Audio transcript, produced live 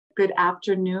Good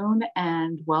afternoon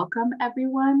and welcome,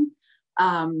 everyone.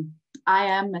 I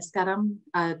am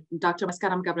Dr.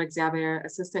 Mescaram Gabriel,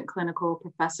 Assistant Clinical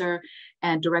Professor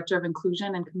and Director of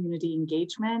Inclusion and Community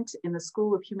Engagement in the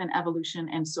School of Human Evolution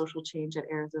and Social Change at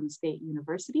Arizona State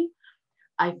University.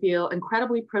 I feel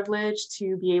incredibly privileged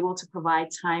to be able to provide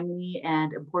timely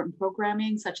and important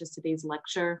programming such as today's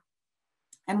lecture,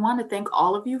 and want to thank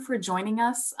all of you for joining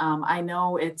us. I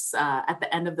know it's at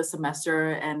the end of the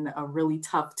semester and really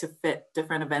tough to fit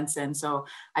different events in, so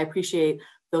I appreciate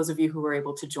those of you who were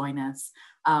able to join us.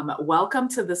 Welcome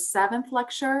to the 7th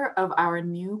lecture of our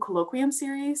new colloquium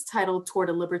series titled Toward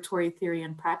a Liberatory Theory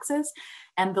and Praxis,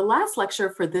 and the last lecture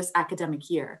for this academic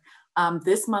year.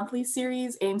 This monthly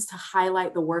series aims to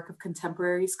highlight the work of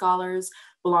contemporary scholars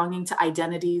belonging to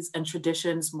identities and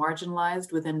traditions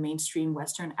marginalized within mainstream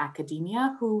Western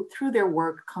academia, who through their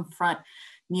work confront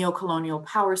neocolonial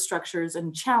power structures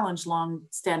and challenge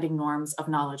long-standing norms of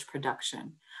knowledge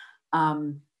production.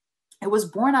 It was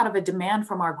born out of a demand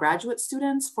from our graduate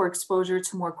students for exposure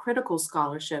to more critical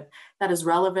scholarship that is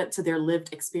relevant to their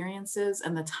lived experiences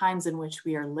and the times in which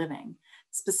we are living.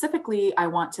 Specifically, I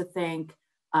want to thank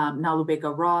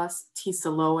Nalubega Ross, Tisa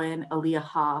Lowen, Aaliyah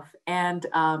Hoff, and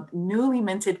newly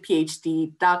minted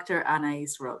PhD, Dr.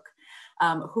 Anais Roque,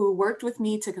 who worked with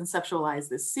me to conceptualize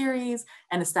this series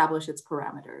and establish its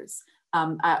parameters.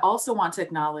 I also want to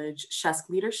acknowledge SHESC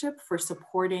leadership for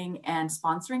supporting and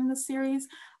sponsoring this series,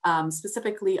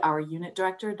 specifically our unit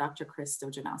director, Dr. Chris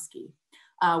Stojanowski.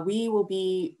 We will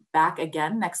be back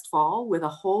again next fall with a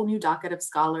whole new docket of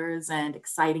scholars and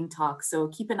exciting talks, so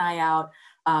keep an eye out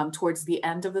towards the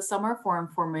end of the summer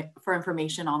for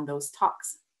information on those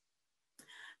talks.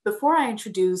 Before I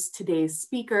introduce today's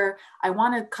speaker, I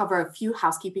want to cover a few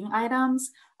housekeeping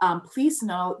items. Please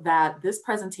note that this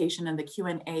presentation and the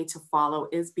Q&A to follow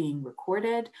is being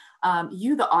recorded.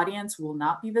 You, the audience, will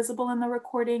not be visible in the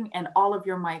recording, and all of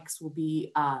your mics will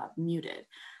be muted.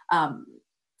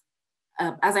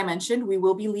 As I mentioned, we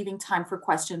will be leaving time for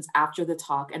questions after the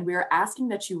talk, and we are asking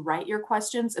that you write your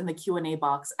questions in the Q&A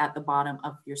box at the bottom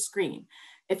of your screen.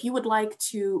 If you would like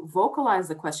to vocalize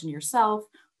the question yourself,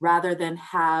 rather than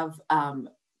have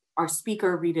our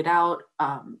speaker read it out,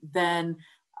 then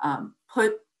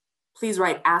please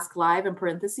write "Ask Live" in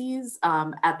parentheses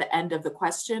at the end of the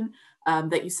question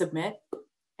that you submit,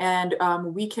 and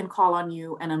we can call on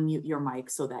you and unmute your mic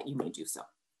so that you may do so.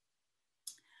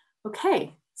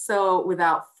 Okay. So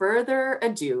without further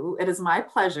ado, it is my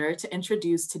pleasure to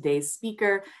introduce today's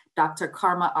speaker, Dr.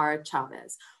 Karma R.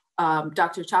 Chavez.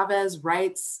 Dr. Chavez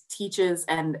writes, teaches,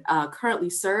 and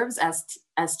currently serves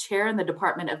as chair in the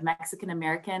Department of Mexican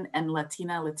American and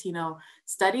Latino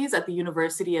Studies at the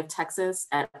University of Texas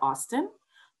at Austin,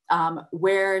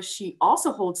 where she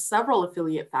also holds several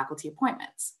affiliate faculty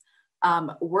appointments.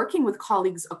 Working with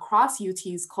colleagues across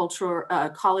UT's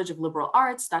College of Liberal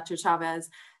Arts, Dr. Chavez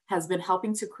has been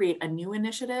helping to create a new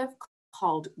initiative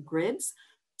called GRIDS,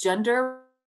 Gender,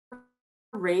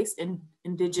 Race,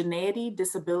 Indigeneity,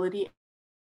 Disability,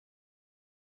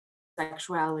 and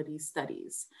Sexuality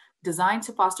Studies, designed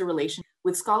to foster relations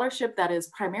with scholarship that is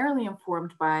primarily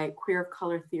informed by queer of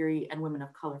color theory and women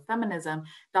of color feminism.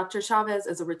 Dr. Chavez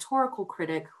is a rhetorical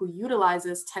critic who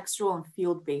utilizes textual and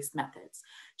field-based methods.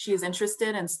 She is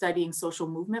interested in studying social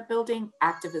movement building,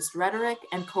 activist rhetoric,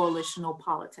 and coalitional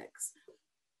politics.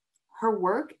 Her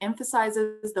work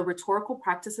emphasizes the rhetorical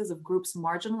practices of groups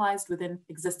marginalized within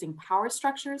existing power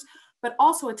structures, but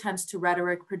also attends to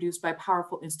rhetoric produced by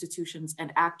powerful institutions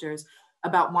and actors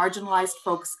about marginalized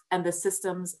folks and the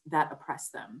systems that oppress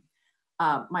them.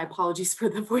 My apologies for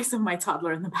the voice of my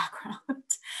toddler in the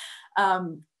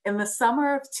background. In the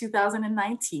summer of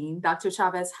 2019, Dr.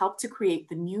 Chavez helped to create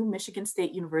the new Michigan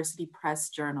State University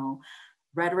Press journal,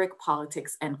 Rhetoric,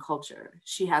 Politics, and Culture.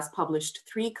 She has published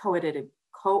 3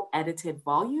 co-edited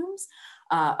volumes,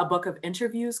 a book of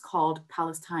interviews called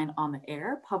Palestine on the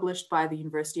Air, published by the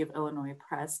University of Illinois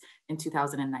Press in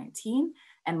 2019,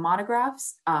 and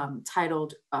monographs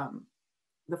titled,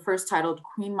 the first titled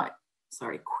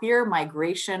Queer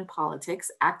Migration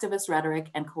Politics, Activist Rhetoric,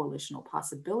 and Coalitional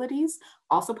Possibilities,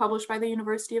 also published by the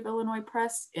University of Illinois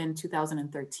Press in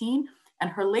 2013, and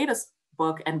her latest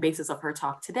book and basis of her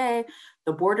talk today,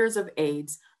 The Borders of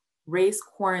AIDS, Race,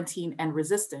 Quarantine, and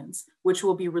Resistance, which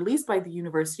will be released by the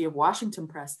University of Washington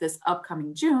Press this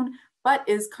upcoming June, but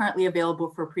is currently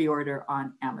available for pre-order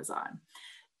on Amazon.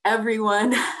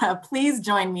 Everyone, please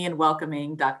join me in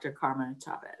welcoming Dr. Karma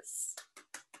Chavez.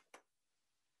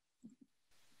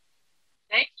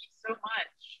 Thank you so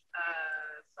much.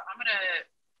 So I'm gonna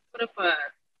put up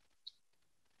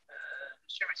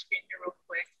share my screen here real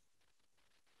quick.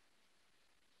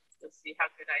 Let's see how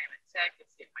good I am at tech.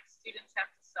 Let's see if my students have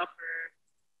to suffer.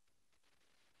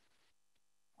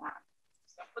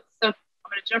 So I'm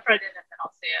going to jump right in and then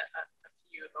I'll say a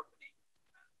few opening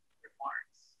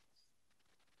remarks.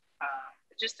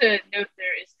 But just to note,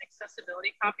 there is an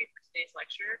accessibility copy for today's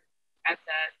lecture at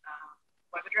that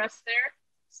web address there.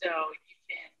 So you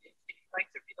can, if you'd like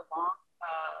to read along,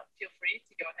 feel free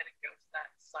to go ahead and go to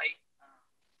that site,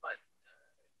 but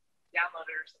download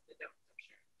it or something, don't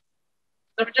share.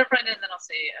 So I'm going to jump right in and then I'll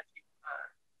say a few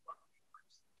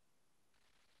remarks.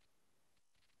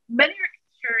 Many are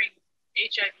comparing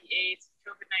HIV, AIDS, and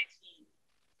COVID-19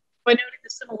 by noting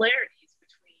the similarities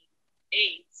between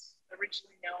AIDS,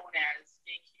 originally known as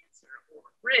gay cancer, or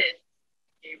GRID,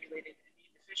 gay-related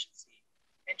immune deficiency,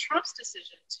 and Trump's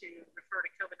decision to refer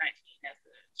to COVID-19 as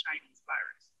the Chinese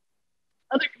virus.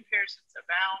 Other comparisons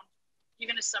abound,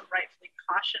 even as some rightfully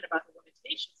caution about the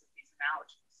limitations of these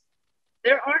analogies.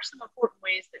 There are some important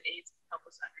ways that AIDS can help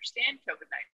us understand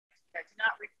COVID-19 that do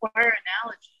not require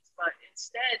analogies, but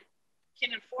instead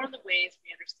can inform the ways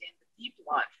we understand the deep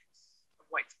logics of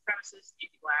white supremacist,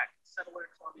 anti-Black,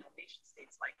 settler, colonial nation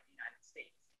states like the United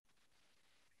States.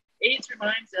 AIDS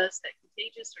reminds us that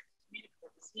contagious or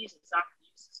communicable diseases often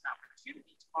use as an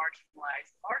opportunity to marginalize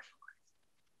the marginalized.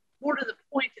 More to the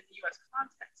point, in the US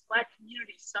context, Black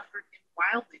communities suffered in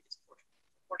wildly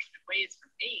disproportionate ways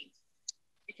from AIDS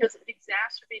because it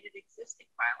exacerbated existing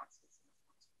violences in the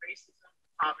forms of racism,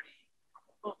 poverty, and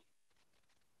homophobia.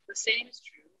 The same is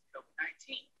true with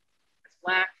COVID-19, as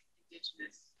Black,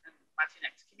 Indigenous, and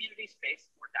Latinx communities face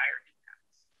more dire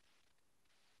impacts.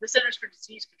 The Centers for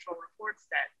Disease Control reports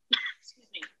that,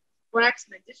 Blacks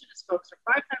and Indigenous folks are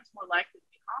 5 times more likely to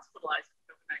be hospitalized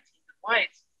with COVID-19 than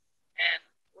whites, and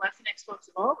Latinx folks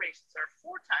of all races are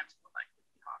 4 times more likely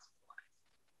to be hospitalized.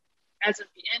 As of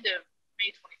the end of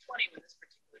May 2020, when this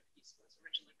particular piece was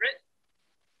originally written,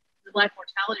 the Black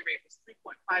mortality rate was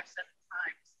 3.57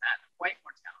 times that of white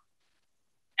mortality.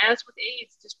 As with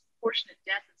AIDS, disproportionate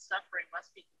death and suffering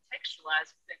must be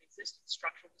contextualized within existing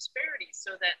structural disparities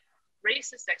so that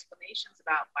racist explanations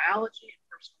about biology and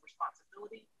personal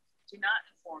responsibility do not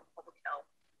inform public health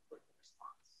and political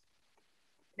response.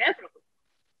 Inevitably,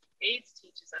 AIDS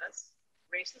teaches us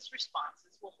racist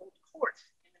responses will hold court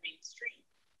in the mainstream.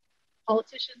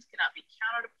 Politicians cannot be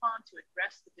counted upon to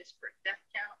address the disparate death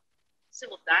count.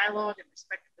 Civil dialogue and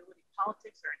respectability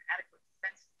politics are inadequate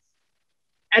defenses.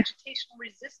 Agitational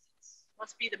resistance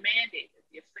must be the mandate of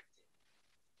the afflicted.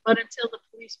 But until the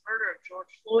police murder of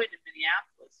George Floyd in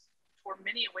Minneapolis tore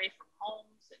many away from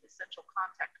homes and essential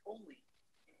contact only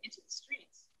and into the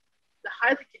streets, the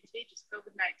highly contagious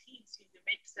COVID-19 seemed to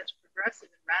make such progressive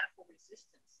and radical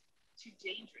resistance too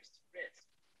dangerous to risk.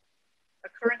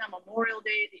 Occurring on Memorial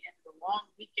Day, the end of the long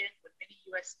weekend, when many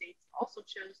U.S. states also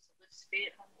chose to lift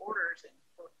stay-at-home orders and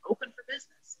quote, open for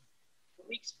business, the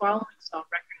weeks following saw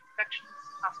record infections,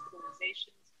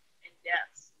 hospitalizations, and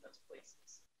deaths in those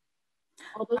places.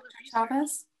 Although Dr.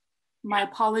 Chavez, my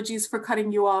apologies for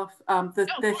cutting you off.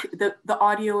 The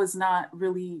audio is not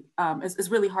really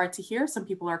is really hard to hear. Some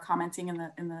people are commenting in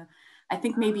the I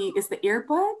think maybe it's the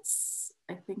earbuds.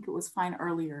 I think it was fine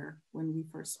earlier when we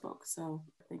first spoke. So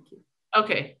thank you.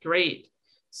 Okay, great.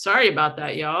 Sorry about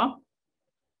that, y'all.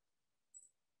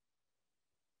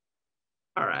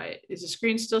 All right, is the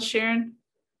screen still sharing?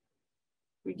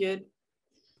 We good?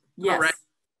 Yes. All right.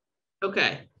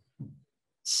 Okay.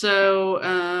 So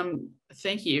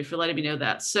thank you for letting me know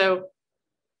that. So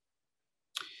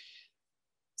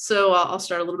I'll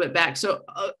start a little bit back. So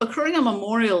occurring on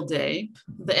Memorial Day,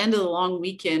 the end of the long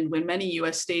weekend, when many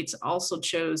US states also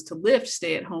chose to lift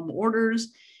stay-at-home orders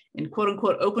and quote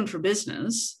unquote open for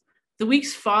business, the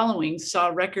weeks following saw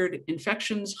record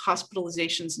infections,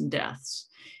 hospitalizations, and deaths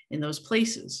in those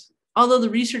places. Although the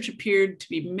research appeared to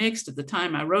be mixed at the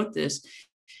time I wrote this,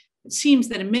 it seems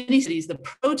that in many cities, the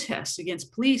protests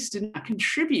against police did not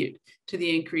contribute to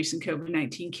the increase in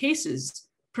COVID-19 cases,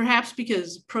 perhaps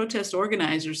because protest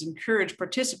organizers encouraged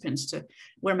participants to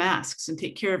wear masks and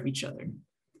take care of each other.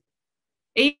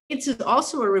 AIDS is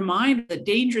also a reminder that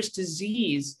dangerous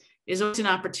disease is always an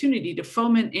opportunity to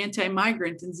foment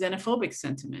anti-migrant and xenophobic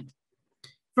sentiment.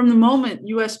 From the moment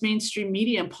US mainstream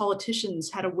media and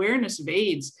politicians had awareness of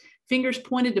AIDS, fingers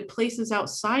pointed to places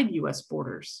outside US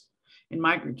borders and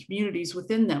migrant communities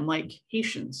within them, like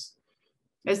Haitians.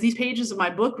 As these pages of my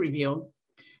book reveal,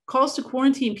 calls to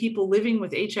quarantine people living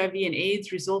with HIV and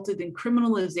AIDS resulted in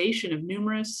criminalization of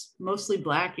numerous, mostly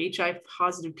Black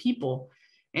HIV-positive people,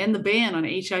 and the ban on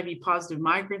HIV-positive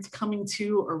migrants coming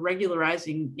to or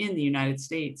regularizing in the United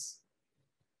States.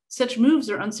 Such moves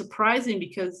are unsurprising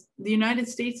because the United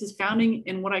States is founding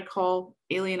in what I call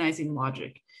alienizing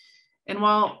logic. And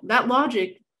while that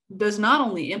logic does not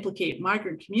only implicate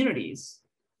migrant communities,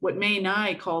 what May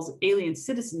Nye calls alien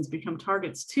citizens become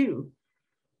targets too.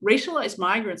 Racialized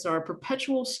migrants are a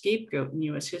perpetual scapegoat in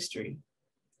US history.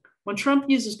 When Trump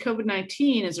uses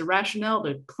COVID-19 as a rationale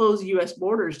to close US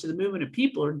borders to the movement of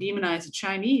people or demonize the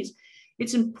Chinese,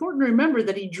 it's important to remember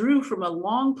that he drew from a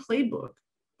long playbook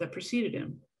that preceded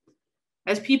him.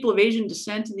 As people of Asian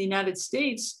descent in the United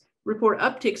States report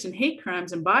upticks in hate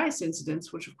crimes and bias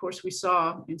incidents, which of course we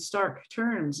saw in stark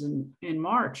terms in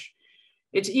March,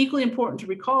 it's equally important to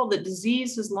recall that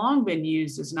disease has long been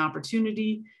used as an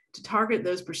opportunity to target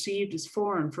those perceived as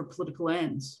foreign for political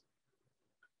ends.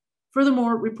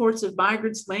 Furthermore, reports of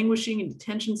migrants languishing in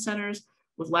detention centers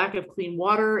with lack of clean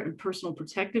water and personal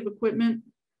protective equipment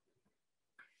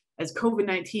as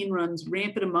COVID-19 runs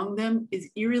rampant among them is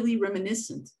eerily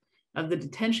reminiscent of the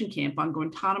detention camp on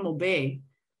Guantanamo Bay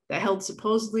that held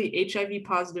supposedly HIV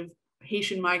positive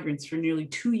Haitian migrants for nearly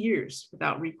 2 years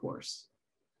without recourse.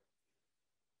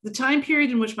 The time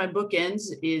period in which my book ends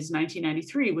is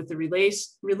 1993 with the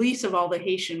release of all the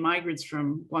Haitian migrants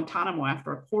from Guantanamo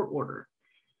after a court order.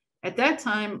 At that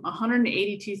time,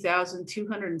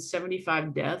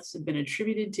 182,275 deaths had been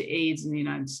attributed to AIDS in the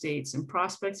United States, and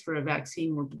prospects for a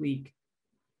vaccine were bleak.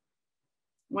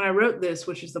 When I wrote this,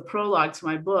 which is the prologue to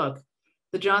my book,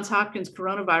 the Johns Hopkins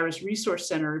Coronavirus Resource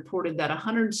Center reported that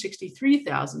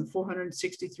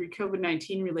 163,463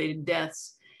 COVID-19 related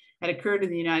deaths had occurred in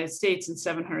the United States and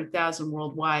 700,000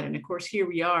 worldwide. And of course, here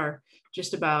we are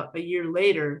just about a year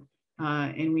later,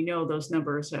 and we know those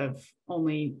numbers have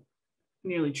only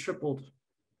nearly tripled.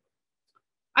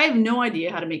 I have no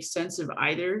idea how to make sense of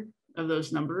either of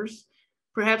those numbers.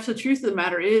 Perhaps the truth of the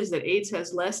matter is that AIDS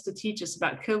has less to teach us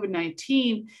about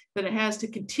COVID-19 than it has to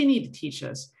continue to teach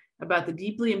us about the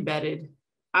deeply embedded,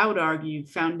 I would argue,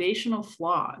 foundational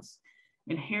flaws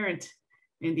inherent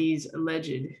in these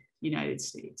alleged United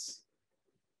States.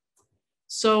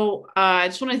 So I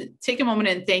just want to take a moment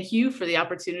and thank you for the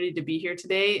opportunity to be here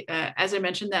today. As I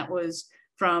mentioned, that was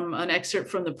from an excerpt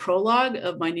from the prologue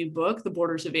of my new book, The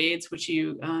Borders of AIDS, which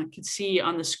you can see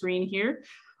on the screen here.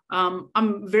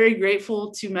 I'm very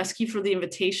grateful to Mesky for the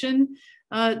invitation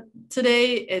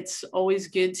today. It's always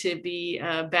good to be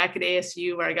back at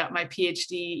ASU where I got my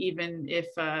PhD, even if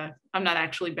I'm not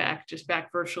actually back, just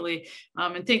back virtually.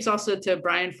 And thanks also to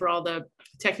Brian for all the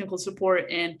technical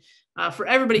support and for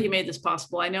everybody who made this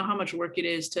possible. I know how much work it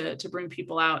is to bring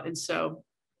people out. And so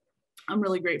I'm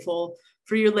really grateful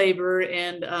for your labor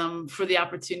and for the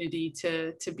opportunity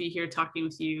to be here talking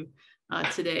with you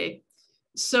today.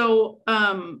 So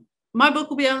my book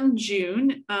will be out in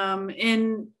June.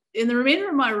 In the remainder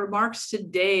of my remarks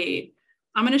today,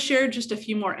 I'm going to share just a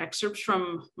few more excerpts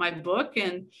from my book.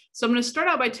 And so I'm going to start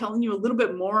out by telling you a little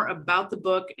bit more about the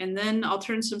book, and then I'll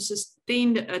turn some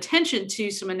sustained attention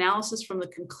to some analysis from the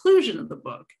conclusion of the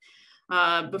book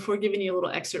before giving you a little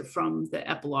excerpt from the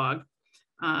epilogue.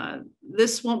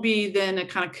 This won't be then a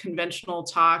kind of conventional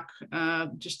talk,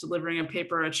 just delivering a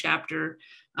paper or a chapter,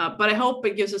 but I hope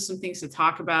it gives us some things to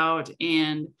talk about.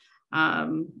 And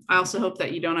I also hope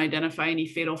that you don't identify any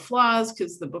fatal flaws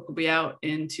because the book will be out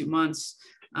in 2 months.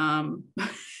 And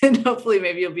hopefully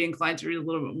maybe you'll be inclined to read a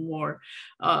little bit more,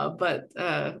 but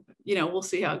you know, we'll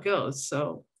see how it goes.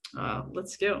 So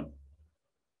let's go.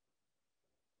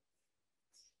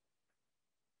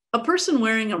 A person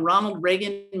wearing a Ronald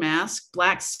Reagan mask,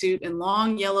 black suit, and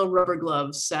long yellow rubber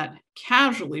gloves sat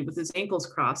casually with his ankles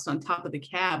crossed on top of the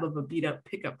cab of a beat-up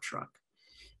pickup truck,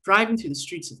 driving through the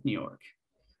streets of New York.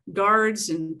 Guards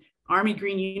in army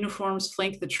green uniforms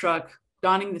flanked the truck,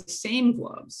 donning the same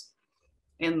gloves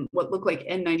and what looked like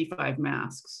N95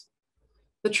 masks.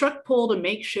 The truck pulled a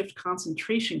makeshift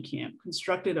concentration camp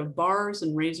constructed of bars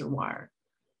and razor wire.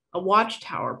 A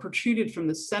watchtower protruded from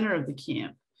the center of the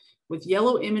camp, with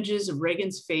yellow images of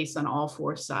Reagan's face on all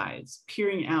 4 sides,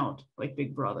 peering out like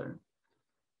Big Brother.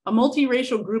 A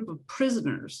multiracial group of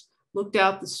prisoners looked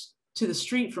out to the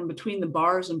street from between the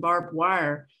bars and barbed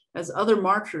wire as other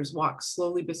marchers walked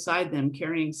slowly beside them,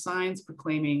 carrying signs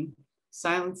proclaiming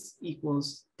silence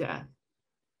equals death.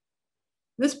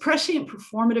 This prescient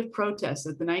performative protest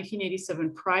at the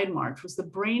 1987 Pride March was the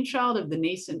brainchild of the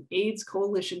nascent AIDS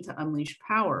Coalition to Unleash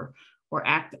Power, or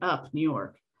ACT UP New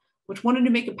York, which wanted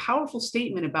to make a powerful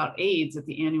statement about AIDS at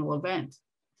the annual event.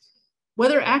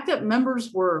 Whether ACT UP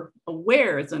members were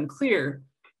aware is unclear,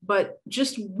 but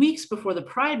just weeks before the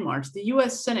Pride March, the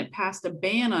US Senate passed a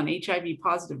ban on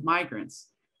HIV-positive migrants,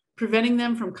 preventing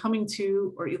them from coming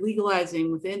to or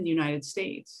illegalizing within the United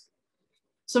States.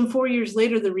 Some 4 years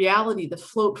later, the reality the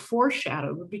float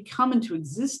foreshadowed would become into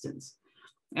existence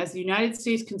as the United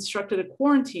States constructed a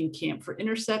quarantine camp for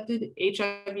intercepted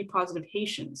HIV-positive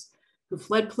Haitians who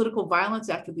fled political violence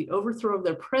after the overthrow of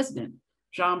their president,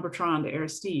 Jean-Bertrand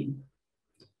Aristide.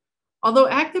 Although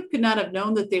ACTIP could not have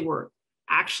known that they were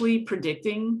actually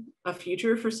predicting a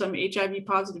future for some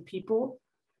HIV-positive people,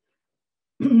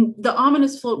 the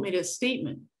ominous float made a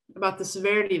statement about the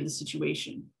severity of the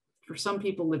situation for some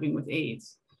people living with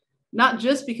AIDS, not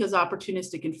just because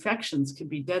opportunistic infections could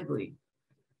be deadly,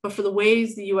 but for the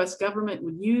ways the US government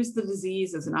would use the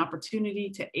disease as an opportunity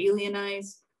to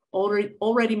alienize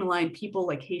already maligned people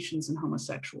like Haitians and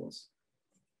homosexuals.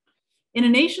 In a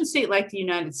nation state like the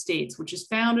United States, which is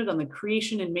founded on the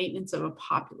creation and maintenance of a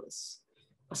populace,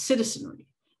 a citizenry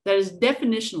that is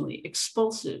definitionally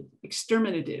expulsive,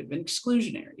 exterminative, and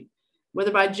exclusionary,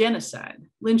 whether by genocide,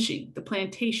 lynching, the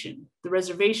plantation, the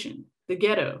reservation, the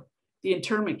ghetto, the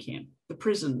internment camp, the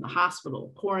prison, the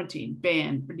hospital, quarantine,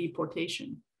 ban, or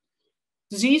deportation.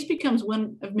 Disease becomes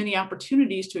one of many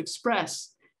opportunities to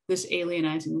express this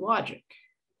alienizing logic.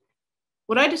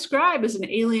 What I describe as an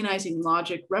alienizing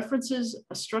logic references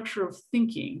a structure of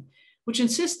thinking which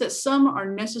insists that some are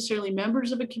necessarily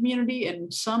members of a community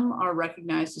and some are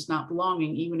recognized as not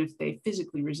belonging, even if they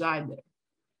physically reside there.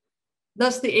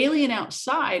 Thus, the alien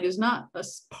outside is not a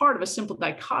part of a simple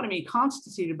dichotomy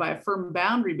constituted by a firm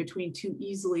boundary between two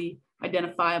easily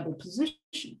identifiable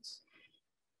positions.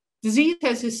 Disease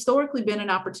has historically been an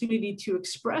opportunity to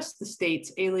express the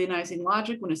state's alienizing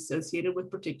logic when associated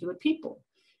with particular people.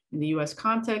 In the US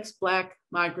context, Black,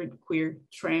 migrant, queer,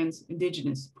 trans,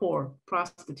 indigenous, poor,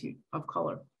 prostitute, of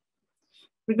color.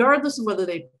 Regardless of whether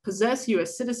they possess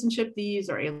US citizenship, these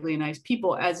are alienized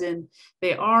people, as in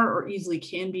they are or easily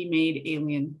can be made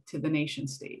alien to the nation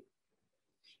state.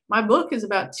 My book is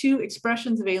about two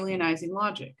expressions of alienizing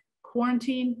logic,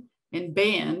 quarantine and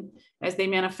ban, as they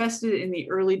manifested in the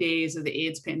early days of the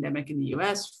AIDS pandemic in the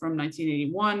US from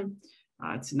 1981 to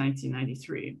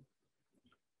 1993.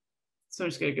 So I'm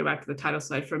just going to go back to the title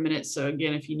slide for a minute. So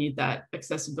again, if you need that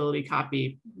accessibility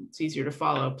copy, it's easier to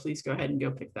follow, please go ahead and go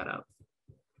pick that up.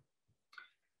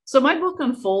 So my book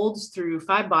unfolds through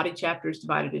 5 body chapters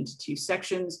divided into 2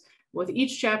 sections, with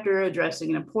each chapter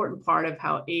addressing an important part of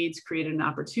how AIDS created an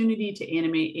opportunity to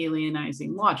animate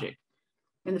alienizing logic.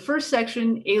 In the first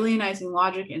section, alienizing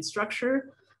logic and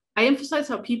structure, I emphasize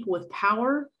how people with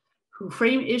power who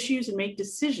frame issues and make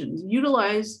decisions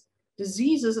utilize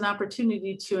disease as an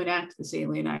opportunity to enact this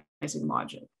alienizing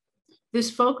logic.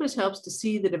 This focus helps to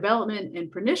see the development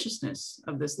and perniciousness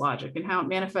of this logic and how it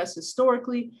manifests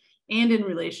historically and in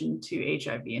relation to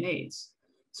HIV and AIDS.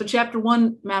 So chapter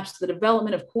 1 maps the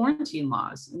development of quarantine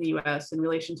laws in the US in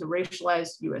relation to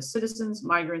racialized US citizens,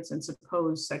 migrants, and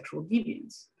supposed sexual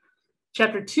deviants.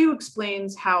 Chapter 2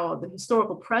 explains how the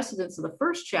historical precedents of the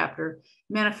first chapter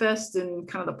manifest in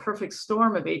kind of the perfect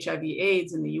storm of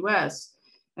HIV/AIDS in the US,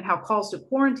 and how calls to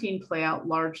quarantine play out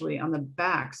largely on the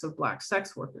backs of Black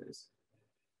sex workers.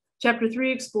 Chapter 3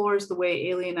 explores the way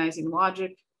the alienizing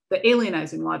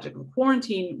logic of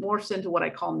quarantine morphs into what I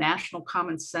call national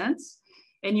common sense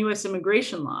and US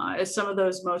immigration law, as some of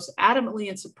those most adamantly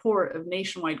in support of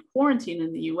nationwide quarantine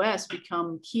in the US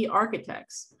become key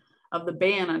architects of the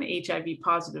ban on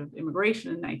HIV-positive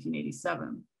immigration in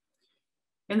 1987.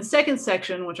 In the second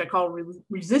section, which I call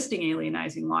resisting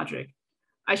alienizing logic,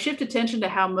 I shift attention to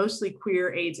how mostly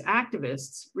queer AIDS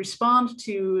activists respond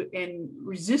to and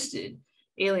resisted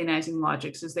alienizing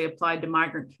logics as they applied to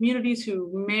migrant communities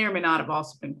who may or may not have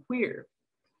also been queer.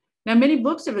 Now, many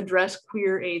books have addressed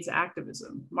queer AIDS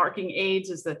activism, marking AIDS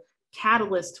as the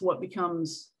catalyst to what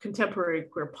becomes contemporary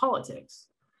queer politics.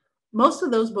 Most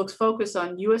of those books focus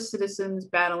on US citizens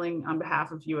battling on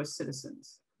behalf of US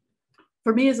citizens.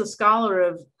 For me, as a scholar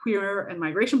of queer and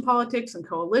migration politics and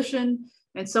coalition,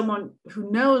 and someone who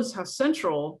knows how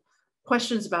central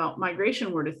questions about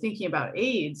migration were to thinking about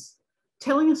AIDS,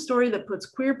 telling a story that puts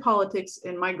queer politics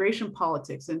and migration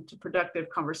politics into productive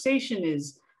conversation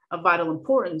is of vital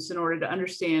importance in order to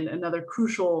understand another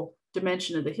crucial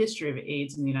dimension of the history of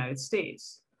AIDS in the United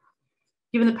States.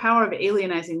 Given the power of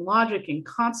alienizing logic in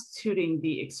constituting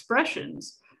the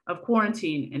expressions of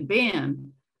quarantine and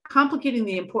ban, complicating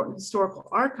the important historical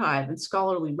archive and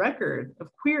scholarly record of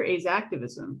queer AIDS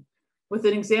activism with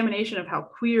an examination of how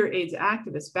queer AIDS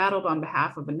activists battled on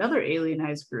behalf of another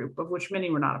alienized group, of which many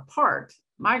were not a part,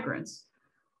 migrants,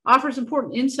 offers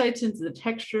important insights into the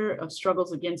texture of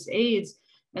struggles against AIDS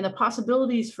and the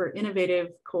possibilities for innovative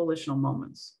coalitional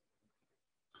moments.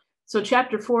 So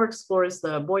chapter 4 explores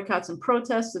the boycotts and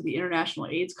protests of the international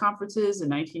AIDS conferences in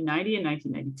 1990 and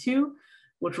 1992,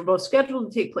 which were both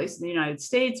scheduled to take place in the United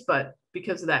States, but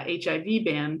because of that HIV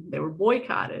ban, they were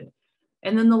boycotted.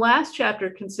 And then the last chapter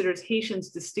considers Haitians'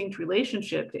 distinct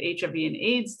relationship to HIV and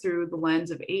AIDS through the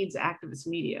lens of AIDS activist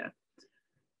media.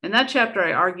 In that chapter,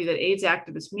 I argue that AIDS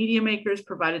activist media makers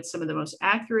provided some of the most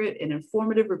accurate and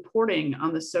informative reporting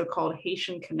on the so-called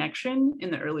Haitian connection in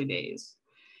the early days.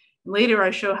 Later, I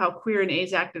show how queer and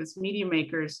AIDS activist media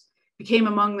makers became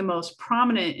among the most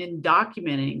prominent in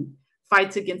documenting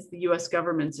fights against the US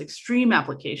government's extreme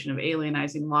application of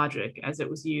alienizing logic as it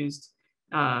used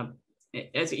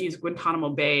Guantanamo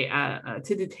Bay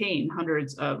to detain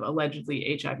hundreds of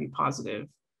allegedly HIV positive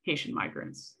Haitian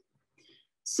migrants.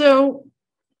 So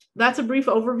that's a brief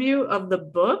overview of the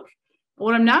book.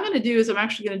 What I'm now going to do is I'm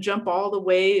actually going to jump all the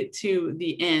way to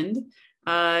the end,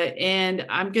 and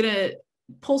I'm going to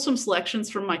pull some selections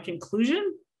from my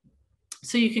conclusion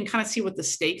so you can kind of see what the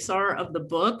stakes are of the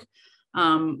book,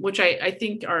 which I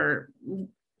think are,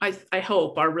 I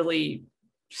hope, are really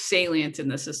salient in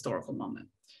this historical moment.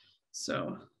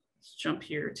 So let's jump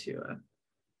here to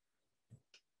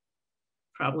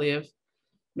probably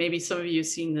maybe some of you have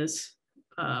seen this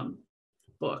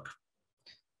book.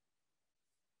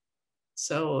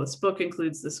 So this book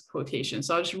includes this quotation.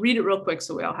 So I'll just read it real quick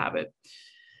so we all have it.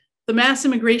 The mass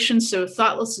immigration so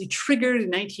thoughtlessly triggered in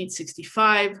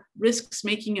 1965 risks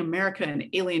making America an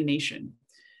alien nation,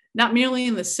 not merely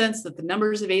in the sense that the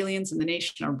numbers of aliens in the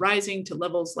nation are rising to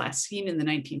levels last seen in the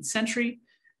 19th century,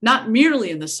 not merely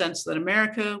in the sense that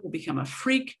America will become a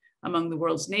freak among the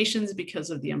world's nations because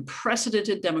of the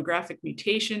unprecedented demographic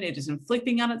mutation it is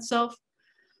inflicting on itself,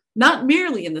 not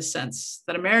merely in the sense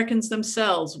that Americans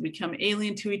themselves will become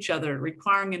alien to each other,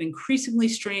 requiring an increasingly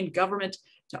strained government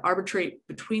to arbitrate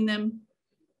between them,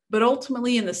 but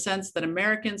ultimately in the sense that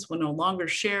Americans will no longer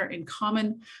share in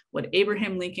common what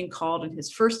Abraham Lincoln called in his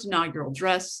first inaugural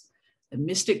address, the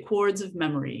mystic cords of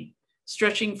memory,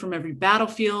 stretching from every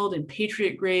battlefield and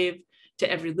patriot grave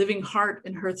to every living heart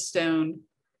and hearthstone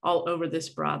all over this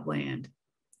broad land.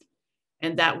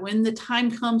 And that when the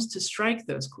time comes to strike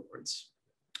those chords,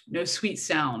 no sweet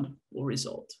sound will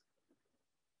result.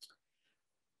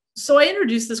 So I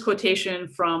introduced this quotation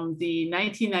from the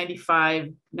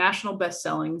 1995 national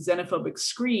best-selling xenophobic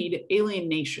screed, Alien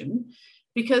Nation,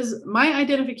 because my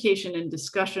identification and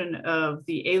discussion of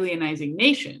the alienizing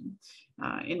nation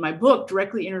in my book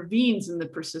directly intervenes in the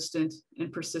persistent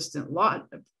and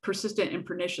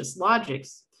pernicious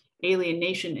logics Alien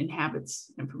Nation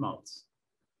inhabits and promotes.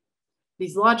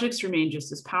 These logics remain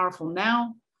just as powerful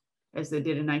now as they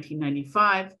did in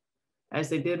 1995, as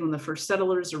they did when the first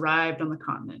settlers arrived on the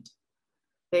continent.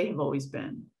 They have always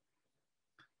been.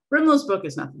 Brimlow's book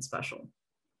is nothing special.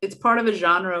 It's part of a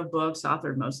genre of books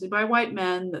authored mostly by white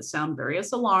men that sound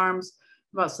various alarms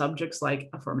about subjects like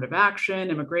affirmative action,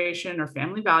 immigration, or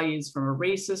family values from a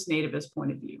racist nativist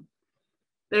point of view.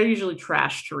 They're usually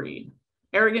trash to read,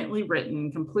 arrogantly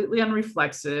written, completely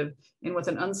unreflexive, and with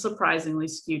an unsurprisingly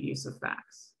skewed use of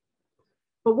facts.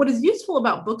 But what is useful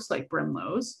about books like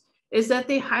Brimlow's is that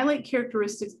they highlight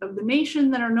characteristics of the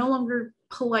nation that are no longer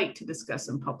polite to discuss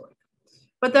in public,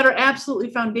 but that are absolutely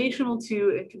foundational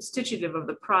to and constitutive of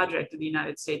the project of the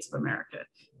United States of America.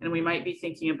 And we might be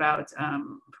thinking about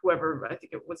whoever, I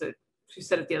think it was, she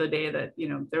said it the other day that,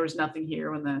 there was nothing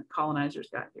here when the colonizers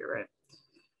got here, right?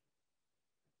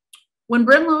 When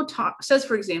Brimlow says,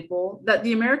 for example, that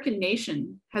the American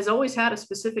nation has always had a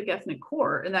specific ethnic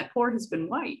core and that core has been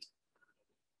white,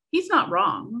 he's not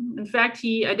wrong. In fact,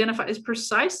 he identifies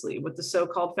precisely what the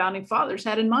so-called founding fathers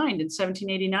had in mind in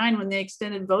 1789 when they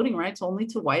extended voting rights only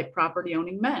to white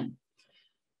property-owning men.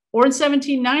 Or in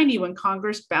 1790 when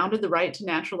Congress bounded the right to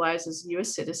naturalize as a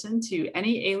US citizen to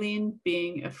any alien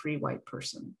being a free white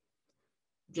person.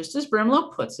 Just as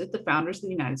Brimlow puts it, the founders of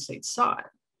the United States saw it.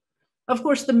 Of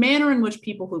course, the manner in which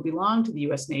people who belong to the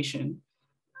US nation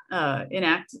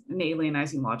enact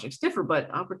alienizing logics differ,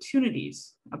 but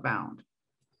opportunities abound.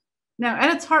 Now,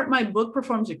 at its heart, my book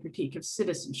performs a critique of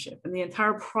citizenship and the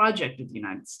entire project of the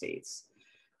United States.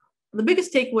 The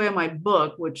biggest takeaway of my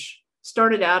book, which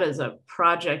started out as a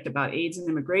project about AIDS and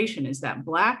immigration, is that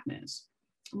Blackness,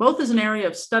 both as an area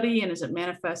of study and as it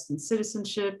manifests in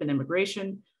citizenship and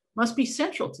immigration, must be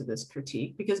central to this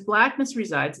critique because Blackness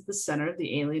resides at the center of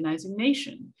the alienizing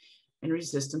nation and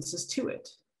resistances to it.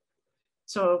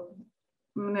 So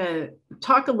I'm going to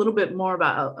talk a little bit more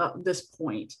about this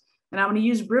point. And I'm going to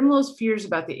use Brimlow's fears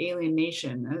about the alien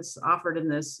nation as offered in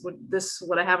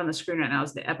what I have on the screen right now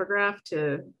is the epigraph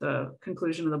to the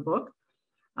conclusion of the book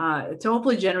to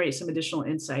hopefully generate some additional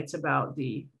insights about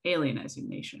the alienizing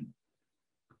nation.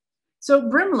 So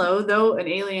Brimlow, though an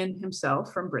alien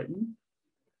himself from Britain,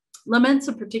 laments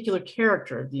a particular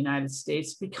character of the United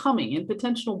States becoming and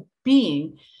potential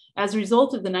being as a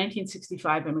result of the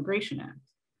 1965 Immigration Act.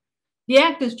 The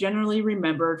act is generally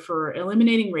remembered for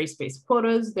eliminating race-based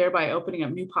quotas, thereby opening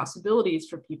up new possibilities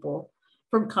for people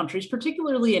from countries,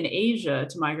 particularly in Asia,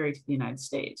 to migrate to the United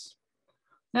States.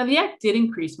 Now, the act did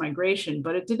increase migration,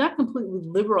 but it did not completely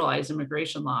liberalize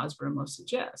immigration law, as Brimlow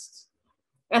suggests.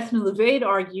 Ethne Levade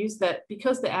argues that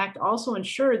because the act also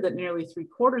ensured that nearly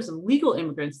 3/4 of legal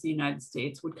immigrants to the United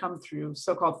States would come through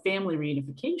so-called family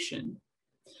reunification,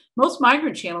 most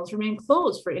migrant channels remain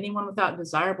closed for anyone without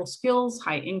desirable skills,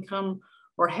 high income,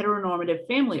 or heteronormative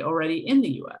family already in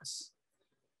the US.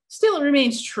 Still, it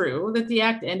remains true that the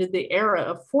act ended the era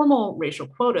of formal racial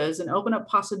quotas and opened up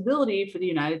possibility for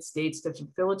the United States to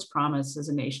fulfill its promise as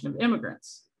a nation of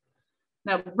immigrants.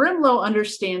 Now, Brimlow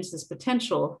understands this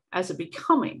potential as a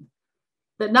becoming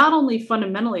that not only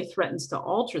fundamentally threatens to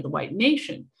alter the white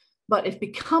nation, but if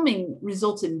becoming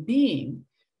results in being,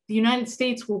 the United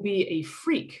States will be a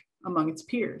freak among its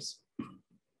peers.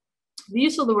 The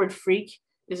use of the word freak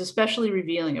is especially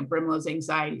revealing of Brimlow's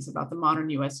anxieties about the modern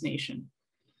US nation.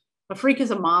 A freak is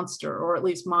a monster, or at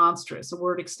least monstrous, a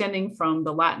word extending from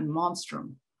the Latin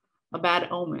monstrum, a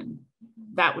bad omen,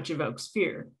 that which evokes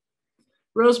fear.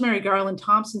 Rosemary Garland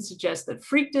Thompson suggests that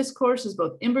freak discourse is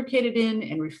both imbricated in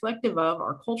and reflective of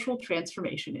our cultural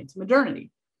transformation into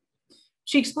modernity.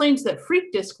 She explains that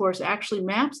freak discourse actually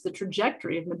maps the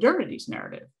trajectory of modernity's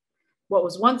narrative. What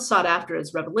was once sought after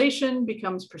as revelation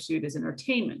becomes pursued as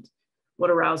entertainment.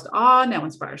 What aroused awe now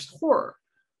inspires horror.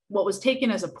 What was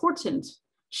taken as a portent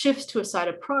shifts to a side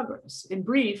of progress. In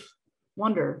brief,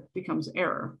 wonder becomes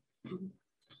error.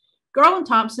 Garland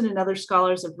Thompson and other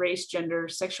scholars of race, gender,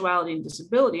 sexuality, and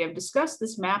disability have discussed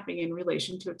this mapping in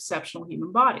relation to exceptional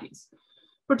human bodies,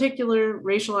 particular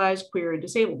racialized, queer, and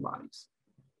disabled bodies.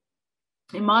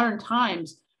 In modern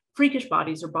times, freakish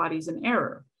bodies are bodies in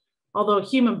error. Although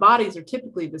human bodies are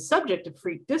typically the subject of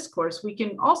freak discourse, we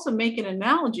can also make an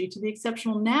analogy to the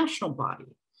exceptional national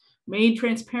body, made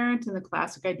transparent in the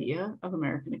classic idea of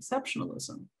American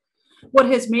exceptionalism. What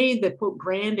has made the, quote,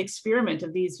 grand experiment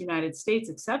of these United States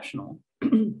exceptional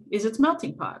is its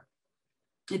melting pot,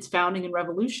 its founding and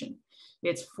revolution,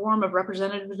 its form of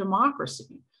representative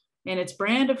democracy, and its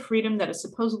brand of freedom that is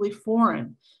supposedly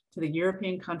foreign to the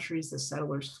European countries the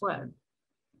settlers fled.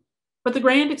 But the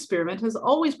grand experiment has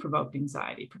always provoked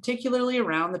anxiety, particularly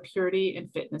around the purity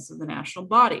and fitness of the national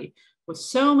body, with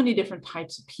so many different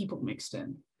types of people mixed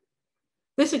in.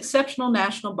 This exceptional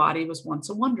national body was once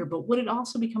a wonder, but would it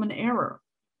also become an error?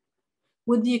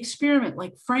 Would the experiment,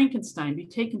 like Frankenstein, be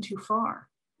taken too far?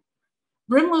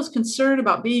 Brimlow's concern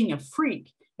about being a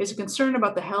freak is a concern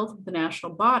about the health of the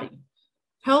national body.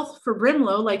 Health for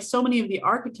Brimlow, like so many of the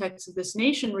architects of this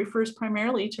nation, refers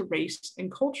primarily to race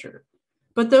and culture.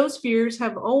 But those fears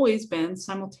have always been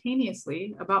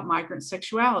simultaneously about migrant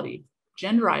sexuality,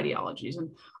 gender ideologies,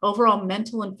 and overall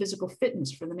mental and physical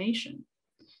fitness for the nation.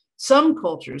 Some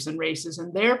cultures and races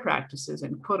and their practices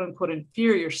and quote unquote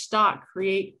inferior stock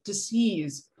create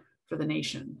disease for the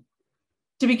nation.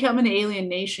 To become an alien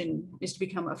nation is to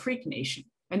become a freak nation,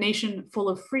 a nation full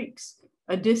of freaks,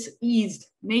 a diseased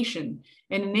nation,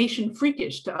 and a nation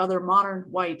freakish to other modern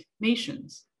white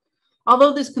nations.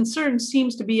 Although this concern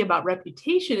seems to be about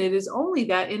reputation, it is only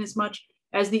that inasmuch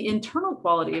as the internal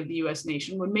quality of the US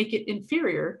nation would make it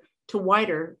inferior to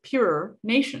whiter, purer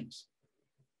nations.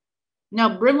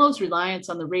 Now, Brimlow's reliance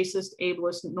on the racist,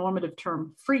 ableist, normative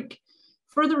term freak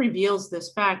further reveals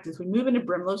this fact as we move into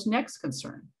Brimlow's next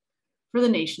concern for the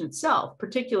nation itself,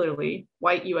 particularly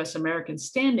white US Americans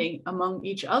standing among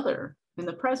each other in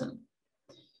the present.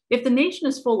 If the nation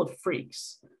is full of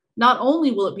freaks, not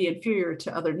only will it be inferior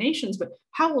to other nations, but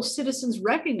how will citizens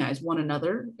recognize one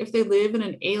another if they live in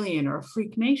an alien or a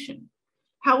freak nation?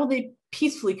 How will they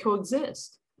peacefully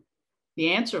coexist?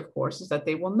 The answer, of course, is that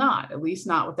they will not, at least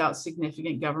not without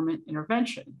significant government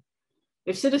intervention.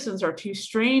 If citizens are too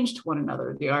strange to one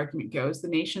another, the argument goes, the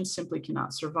nation simply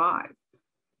cannot survive.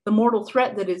 The mortal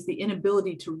threat that is the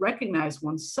inability to recognize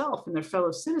oneself and their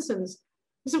fellow citizens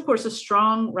is, of course, a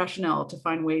strong rationale to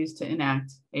find ways to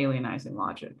enact alienizing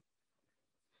logic.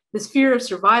 This fear of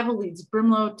survival leads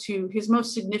Brimlow to his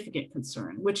most significant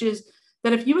concern, which is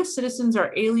that if US citizens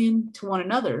are alien to one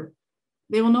another,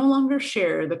 they will no longer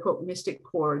share the, quote, mystic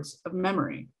chords of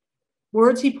memory.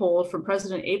 Words he pulled from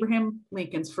President Abraham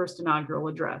Lincoln's first inaugural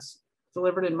address,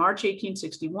 delivered in March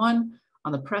 1861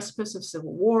 on the precipice of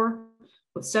civil war,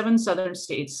 with 7 southern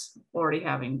states already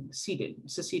having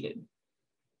seceded.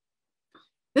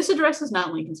 This address is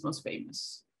not Lincoln's most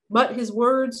famous, but his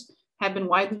words have been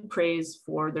widely praised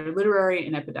for their literary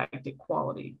and epidactic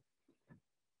quality.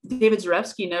 David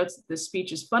Zarefsky notes that this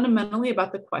speech is fundamentally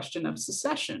about the question of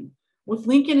secession, with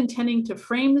Lincoln intending to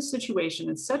frame the situation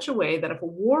in such a way that if a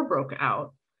war broke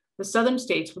out, the Southern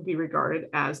states would be regarded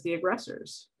as the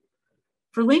aggressors.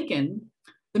 For Lincoln,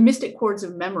 the mystic chords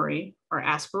of memory are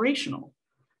aspirational,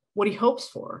 what he hopes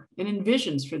for and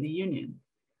envisions for the Union.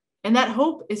 And that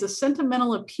hope is a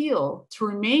sentimental appeal to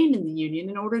remain in the Union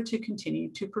in order to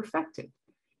continue to perfect it,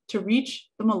 to reach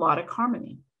the melodic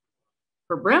harmony.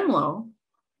 For Brimlow,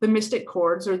 the mystic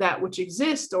chords are that which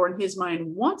exist or in his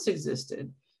mind once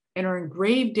existed and are in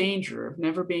grave danger of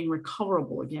never being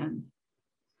recoverable again.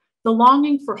 The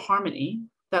longing for harmony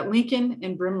that Lincoln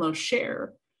and Brimlow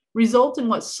share result in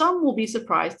what some will be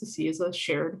surprised to see as a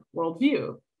shared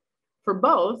worldview. For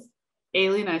both,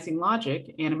 alienizing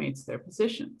logic animates their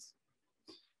positions.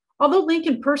 Although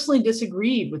Lincoln personally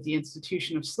disagreed with the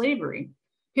institution of slavery,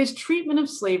 his treatment of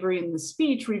slavery in the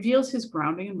speech reveals his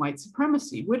grounding in white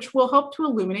supremacy, which will help to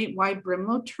illuminate why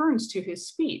Brimlow turns to his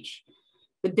speech,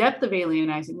 the depth of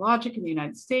alienizing logic in the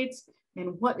United States,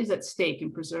 and what is at stake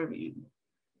in preserving it.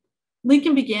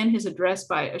 Lincoln began his address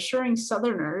by assuring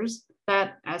Southerners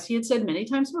that, as he had said many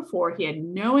times before, he had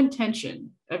no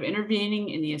intention of intervening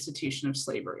in the institution of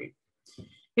slavery.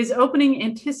 His opening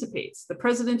anticipates the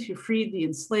president who freed the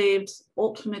enslaved's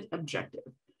ultimate objective,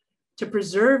 to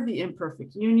preserve the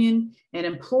imperfect union and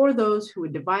implore those who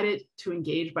would divide it to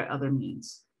engage by other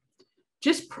means.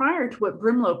 Just prior to what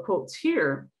Brimlow quotes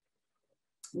here,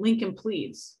 Lincoln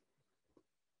pleads,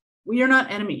 "We are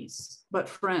not enemies, but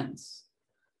friends.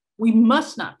 We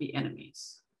must not be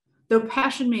enemies. Though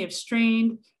passion may have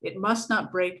strained, it must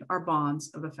not break our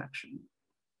bonds of affection."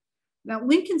 Now,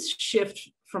 Lincoln's shift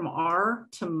from are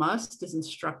to must is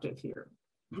instructive here.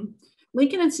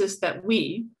 Lincoln insists that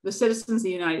we, the citizens of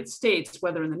the United States,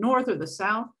 whether in the North or the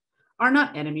South, are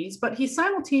not enemies, but he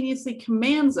simultaneously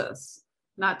commands us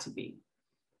not to be.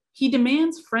 He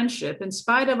demands friendship in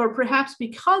spite of, or perhaps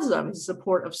because of, his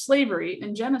support of slavery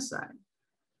and genocide.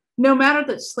 No matter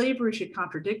that slavery should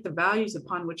contradict the values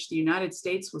upon which the United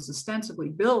States was ostensibly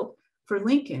built, for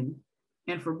Lincoln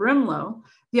and for Brimlow,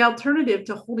 the alternative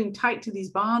to holding tight to these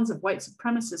bonds of white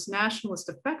supremacist nationalist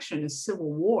affection is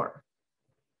civil war.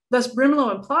 Thus,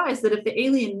 Brimlow implies that if the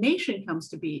alien nation comes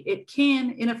to be, it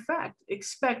can, in effect,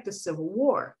 expect a civil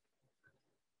war.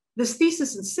 This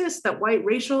thesis insists that white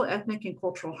racial, ethnic, and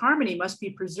cultural harmony must be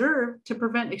preserved to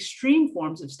prevent extreme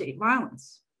forms of state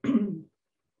violence.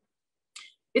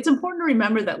 It's important to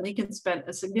remember that Lincoln spent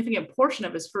a significant portion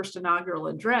of his first inaugural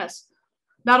address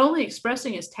not only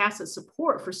expressing his tacit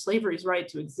support for slavery's right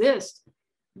to exist,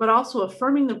 but also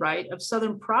affirming the right of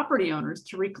Southern property owners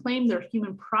to reclaim their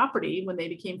human property when they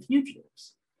became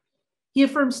fugitives. He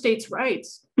affirmed states'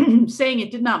 rights, saying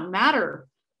it did not matter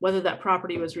whether that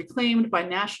property was reclaimed by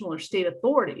national or state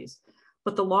authorities,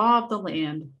 but the law of the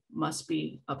land must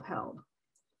be upheld.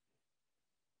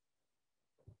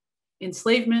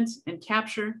 Enslavement and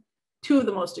capture, two of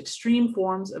the most extreme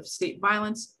forms of state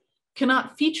violence,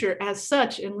 cannot feature as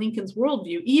such in Lincoln's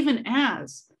worldview, even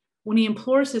as, when he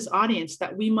implores his audience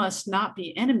that we must not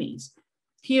be enemies,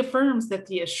 he affirms that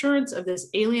the assurance of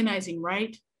this alienizing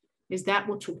right is that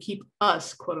which will keep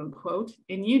us, quote unquote,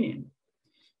 in union.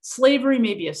 Slavery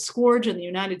may be a scourge in the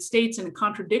United States and a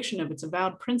contradiction of its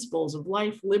avowed principles of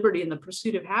life, liberty, and the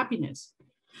pursuit of happiness.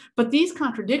 But these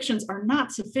contradictions are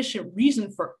not sufficient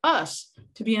reason for us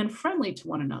to be unfriendly to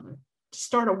one another, to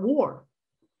start a war.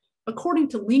 According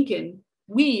to Lincoln,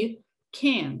 we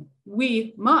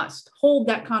must hold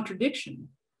that contradiction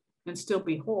and still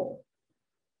be whole.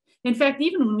 In fact,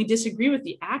 even when we disagree with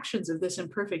the actions of this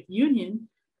imperfect union,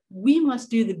 we must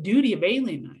do the duty of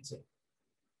alienizing.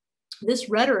 This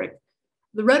rhetoric,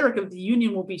 the rhetoric of the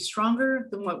union, will be stronger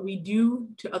than what we do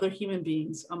to other human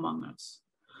beings among us.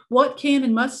 What can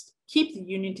and must keep the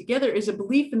union together is a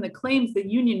belief in the claims the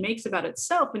union makes about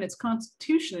itself in its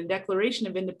Constitution and Declaration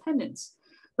of Independence.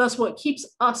 Thus, what keeps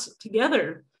us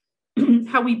together,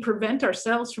 how we prevent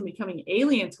ourselves from becoming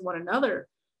alien to one another,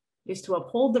 is to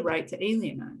uphold the right to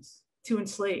alienize, to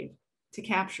enslave, to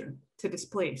capture, to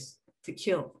displace, to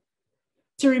kill.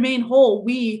 To remain whole,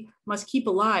 we must keep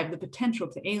alive the potential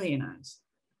to alienize.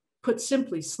 Put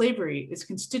simply, slavery is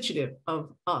constitutive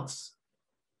of us.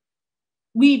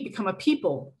 We become a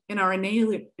people in our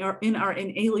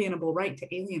inalienable right to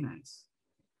alienize.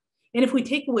 And if we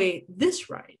take away this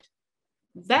right,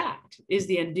 that is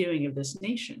the undoing of this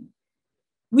nation.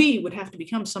 We would have to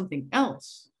become something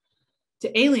else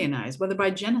to alienize, whether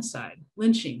by genocide,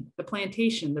 lynching, the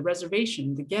plantation, the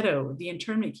reservation, the ghetto, the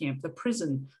internment camp, the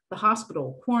prison, the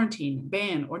hospital, quarantine,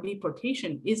 ban, or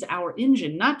deportation is our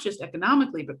engine, not just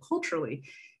economically, but culturally.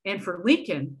 And for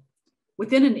Lincoln,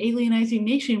 within an alienizing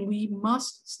nation, we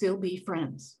must still be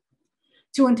friends.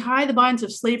 To untie the binds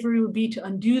of slavery would be to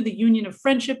undo the union of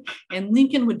friendship, and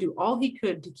Lincoln would do all he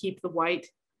could to keep the white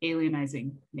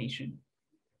alienizing nation.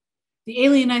 The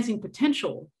alienizing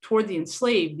potential toward the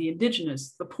enslaved, the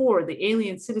indigenous, the poor, the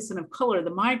alien citizen of color, the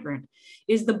migrant,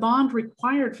 is the bond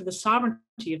required for the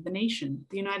sovereignty of the nation,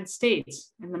 the United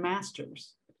States, and the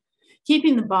masters.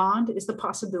 Keeping the bond is the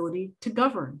possibility to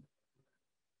govern.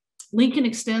 Lincoln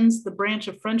extends the branch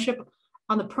of friendship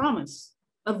on the promise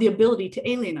of the ability to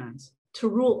alienize, to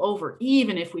rule over,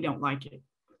 even if we don't like it.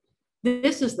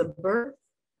 This is the birth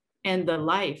and the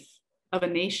life of a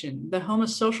nation, the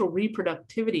homosocial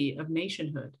reproductivity of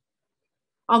nationhood.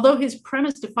 Although his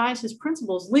premise defies his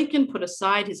principles, Lincoln put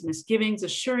aside his misgivings,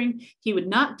 assuring he would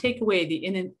not take away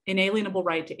the inalienable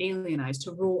right to alienize,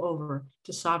 to rule over,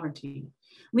 to sovereignty.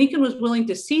 Lincoln was willing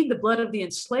to cede the blood of the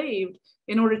enslaved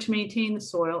in order to maintain the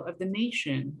soil of the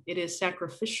nation. It is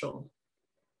sacrificial.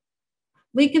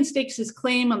 Lincoln stakes his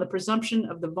claim on the presumption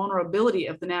of the vulnerability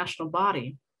of the national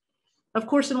body. Of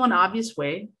course, in one obvious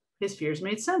way, his fears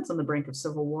made sense on the brink of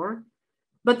civil war,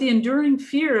 but the enduring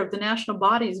fear of the national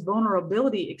body's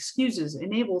vulnerability excuses,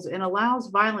 enables, and allows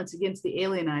violence against the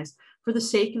alienized for the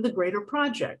sake of the greater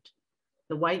project,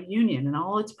 the white union and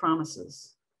all its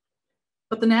promises.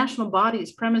 But the national body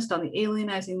is premised on the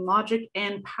alienizing logic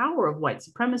and power of white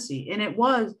supremacy, and it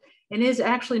was and is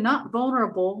actually not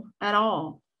vulnerable at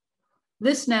all.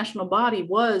 This national body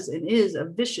was and is a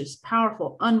vicious,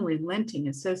 powerful, unrelenting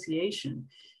association.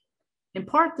 In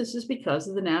part, this is because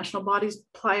of the national body's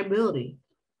pliability,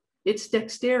 its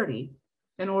dexterity,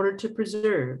 in order to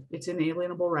preserve its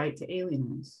inalienable right to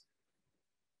alienize.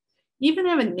 Even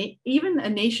a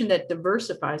nation that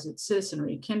diversifies its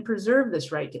citizenry can preserve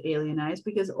this right to alienize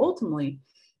because ultimately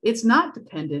it's not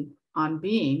dependent on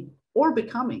being or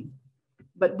becoming,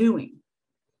 but doing.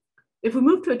 If we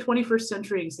move to a 21st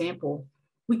century example,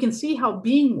 we can see how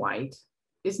being white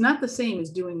is not the same as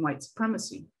doing white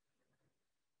supremacy.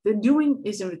 The doing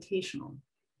is invitational.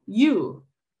 You,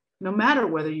 no matter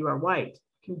whether you are white,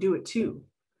 can do it too.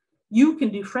 You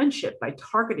can do friendship by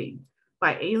targeting,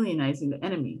 by alienizing the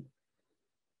enemy.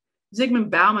 Zygmunt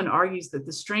Bauman argues that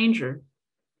the stranger,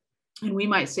 and we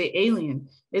might say alien,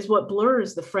 is what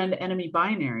blurs the friend-enemy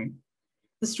binary.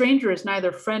 The stranger is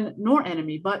neither friend nor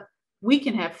enemy, but we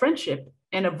can have friendship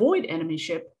and avoid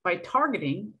enemyship by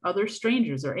targeting other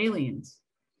strangers or aliens.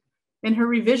 In her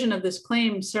revision of this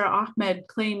claim, Sarah Ahmed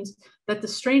claims that the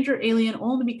stranger alien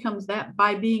only becomes that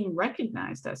by being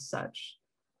recognized as such.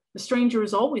 The stranger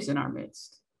is always in our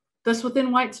midst. Thus,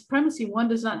 within white supremacy, one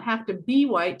does not have to be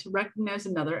white to recognize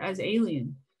another as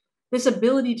alien. This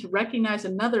ability to recognize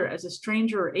another as a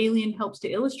stranger or alien helps to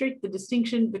illustrate the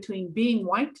distinction between being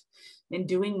white and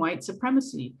doing white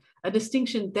supremacy, a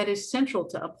distinction that is central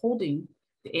to upholding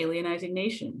the alienizing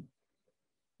nation.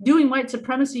 Doing white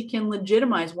supremacy can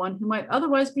legitimize one who might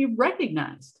otherwise be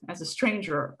recognized as a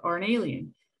stranger or an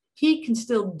alien. He can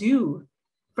still do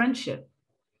friendship.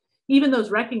 Even those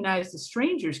recognized as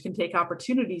strangers can take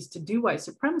opportunities to do white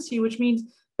supremacy, which means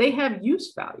they have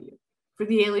use value for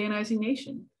the alienizing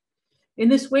nation. In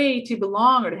this way, to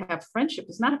belong or to have friendship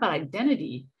is not about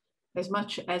identity as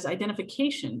much as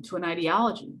identification to an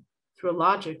ideology through a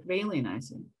logic of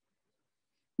alienizing.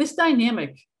 This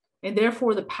dynamic, and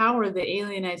therefore the power of the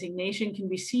alienizing nation, can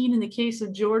be seen in the case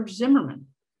of George Zimmerman,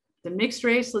 the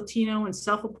mixed-race Latino and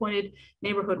self-appointed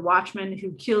neighborhood watchman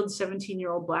who killed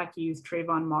 17-year-old Black youth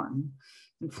Trayvon Martin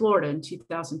in Florida in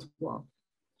 2012.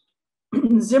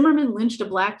 Zimmerman lynched a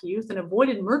Black youth and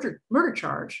avoided murder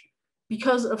charge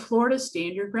because of Florida's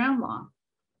stand your ground law.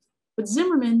 But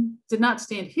Zimmerman did not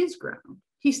stand his ground.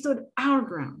 He stood our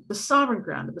ground, the sovereign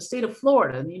ground of the state of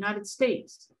Florida in the United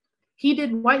States. He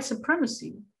did white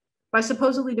supremacy by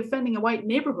supposedly defending a white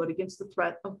neighborhood against the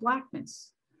threat of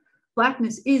Blackness.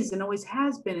 Blackness is and always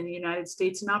has been in the United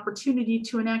States an opportunity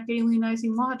to enact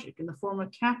alienizing logic in the form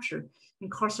of capture,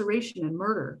 incarceration, and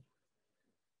murder.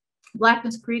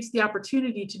 Blackness creates the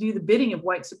opportunity to do the bidding of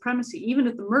white supremacy, even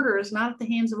if the murder is not at the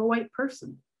hands of a white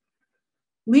person.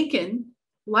 Lincoln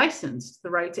licensed the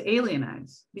right to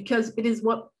alienize because it is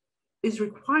what is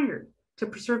required to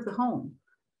preserve the home,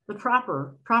 the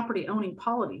proper property-owning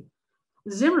polity.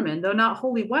 Zimmerman, though not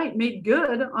wholly white, made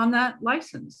good on that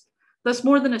license. Thus,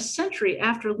 more than a century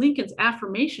after Lincoln's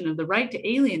affirmation of the right to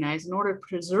alienize in order to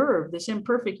preserve this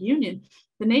imperfect union,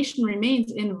 the nation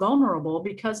remains invulnerable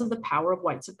because of the power of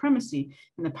white supremacy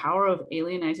and the power of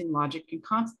alienizing logic in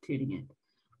constituting it.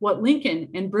 What Lincoln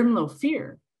and Brimlow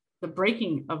fear, the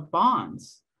breaking of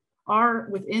bonds, are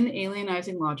within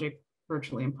alienizing logic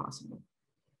virtually impossible.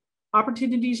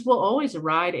 Opportunities will always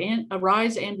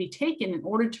arise and be taken in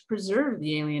order to preserve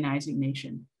the alienizing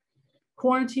nation.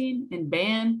 Quarantine and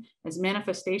ban as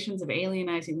manifestations of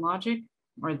alienizing logic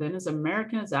are then as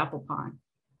American as apple pie.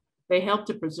 They help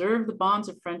to preserve the bonds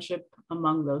of friendship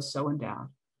among those so endowed.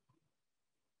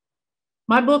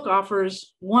 My book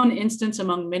offers one instance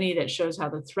among many that shows how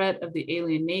the threat of the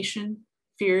alien nation,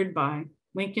 feared by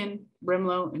Lincoln,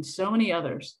 Brimlow, and so many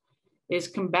others, is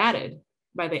combated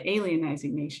by the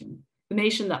alienizing nation, the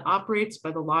nation that operates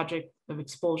by the logic of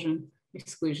expulsion,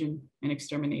 exclusion, and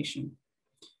extermination.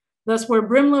 Thus, where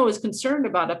Brimlow is concerned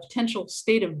about a potential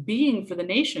state of being for the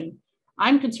nation,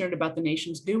 I'm concerned about the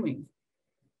nation's doing.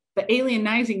 The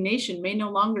alienizing nation may no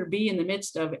longer be in the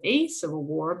midst of a civil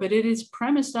war, but it is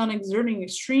premised on exerting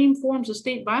extreme forms of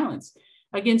state violence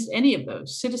against any of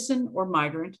those, citizen or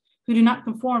migrant, who do not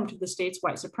conform to the state's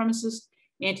white supremacist,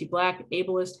 anti-Black,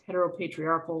 ableist,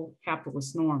 heteropatriarchal,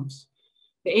 capitalist norms.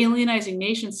 The alienizing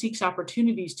nation seeks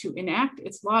opportunities to enact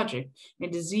its logic,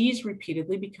 and disease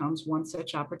repeatedly becomes one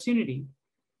such opportunity.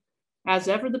 As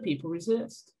ever, the people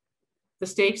resist. The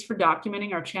stakes for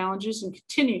documenting our challenges and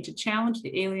continuing to challenge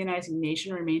the alienizing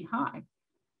nation remain high.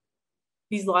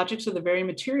 These logics are the very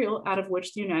material out of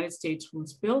which the United States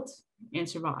was built and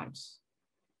survives.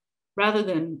 Rather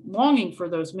than longing for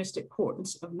those mystic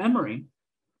cords of memory,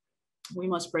 we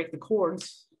must break the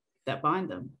cords that bind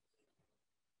them.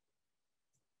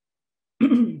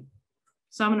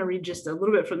 So I'm going to read just a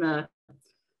little bit from the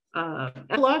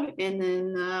epilogue, and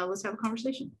then let's have a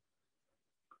conversation.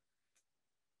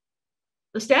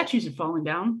 The statues are falling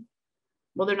down.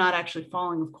 Well, they're not actually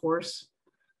falling, of course.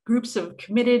 Groups of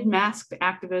committed, masked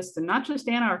activists, and not just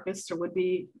anarchists or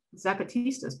would-be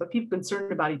Zapatistas, but people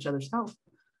concerned about each other's health.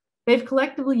 They've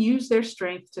collectively used their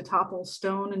strength to topple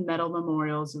stone and metal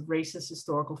memorials of racist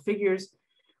historical figures,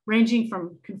 ranging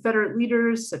from Confederate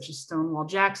leaders such as Stonewall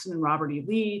Jackson and Robert E.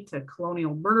 Lee to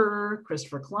colonial murderer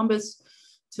Christopher Columbus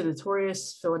to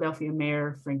notorious Philadelphia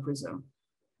Mayor Frank Rizzo.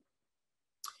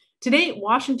 To date,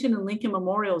 Washington and Lincoln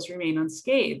memorials remain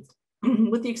unscathed,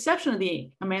 with the exception of the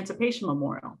Emancipation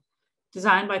Memorial,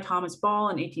 designed by Thomas Ball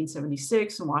in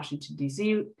 1876 in Washington,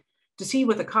 D.C.,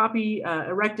 with a copy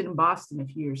erected in Boston a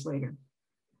few years later.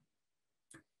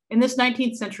 In this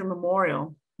 19th century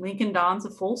memorial, Lincoln dons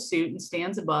a full suit and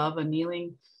stands above a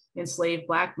kneeling enslaved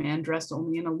Black man dressed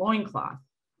only in a loincloth.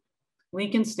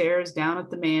 Lincoln stares down at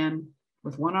the man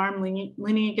with one arm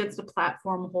leaning against a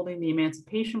platform holding the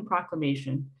Emancipation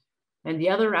Proclamation and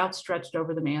the other outstretched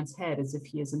over the man's head as if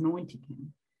he is anointing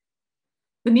him.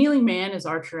 The kneeling man is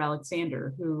Archer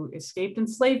Alexander, who escaped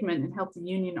enslavement and helped the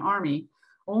Union Army,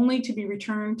 only to be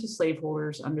returned to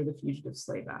slaveholders under the Fugitive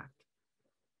Slave Act.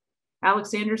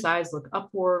 Alexander's eyes look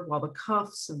upward while the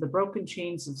cuffs of the broken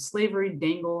chains of slavery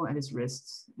dangle at his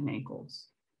wrists and ankles.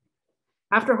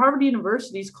 After Harvard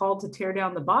University's called to tear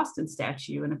down the Boston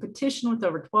statue and a petition with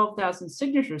over 12,000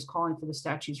 signatures calling for the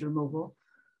statue's removal,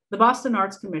 the Boston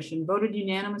Arts Commission voted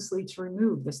unanimously to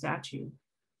remove the statue.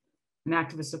 And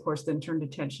activists, of course, then turned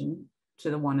attention to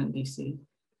the one in DC.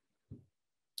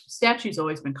 Statue's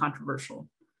always been controversial.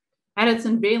 At its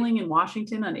unveiling in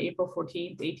Washington on April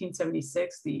 14,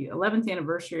 1876, the 11th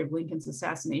anniversary of Lincoln's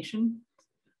assassination,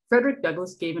 Frederick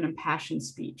Douglass gave an impassioned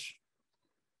speech.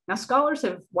 Now, scholars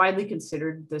have widely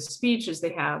considered the speech as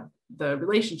they have the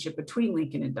relationship between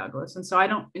Lincoln and Douglass, and so I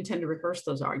don't intend to rehearse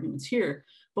those arguments here.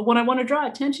 But what I want to draw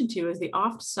attention to is the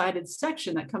oft-cited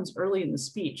section that comes early in the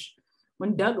speech,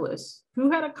 when Douglass,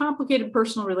 who had a complicated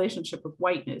personal relationship with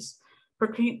whiteness,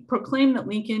 proclaimed that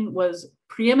Lincoln was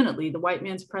preeminently the white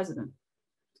man's president.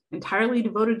 Entirely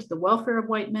devoted to the welfare of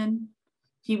white men,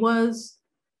 he was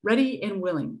ready and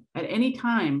willing at any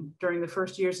time during the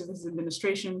first years of his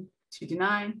administration to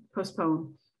deny,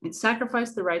 postpone, and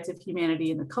sacrifice the rights of humanity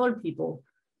and the colored people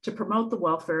to promote the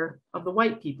welfare of the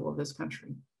white people of this country.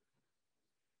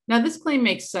 Now, this claim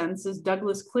makes sense, as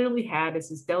Douglass clearly had as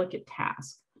his delicate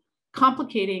task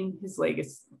complicating his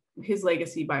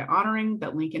legacy by honoring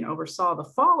that Lincoln oversaw the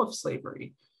fall of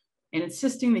slavery and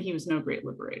insisting that he was no great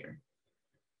liberator.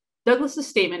 Douglass's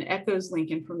statement echoes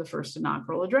Lincoln from the first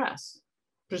inaugural address.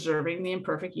 Preserving the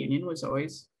imperfect union was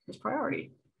always his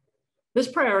priority. This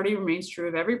priority remains true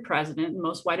of every president and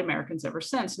most white Americans ever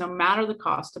since, no matter the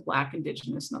cost to Black,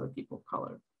 Indigenous, and other people of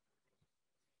color.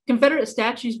 Confederate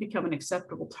statues become an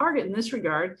acceptable target in this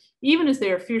regard, even as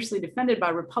they are fiercely defended by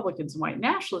Republicans and white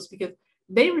nationalists, because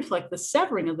they reflect the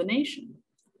severing of the nation.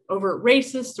 Overt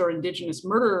racists or Indigenous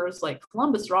murderers like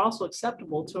Columbus are also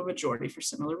acceptable to a majority for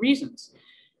similar reasons.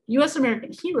 US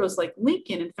American heroes like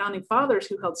Lincoln and founding fathers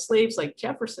who held slaves like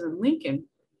Jefferson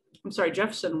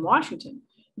and Washington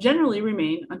generally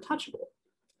remain untouchable.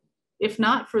 If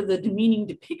not for the demeaning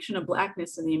depiction of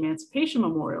Blackness in the Emancipation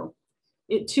Memorial,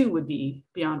 it too would be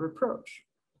beyond reproach.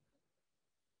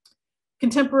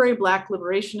 Contemporary Black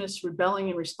liberationists rebelling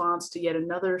in response to yet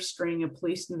another string of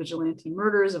police and vigilante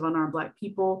murders of unarmed Black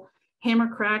people hammer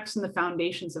cracks in the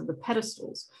foundations of the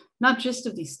pedestals, not just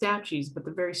of these statues, but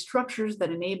the very structures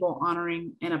that enable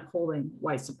honoring and upholding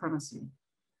white supremacy.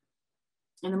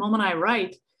 And the moment I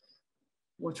write,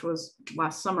 which was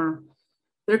last summer,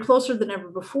 they're closer than ever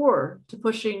before to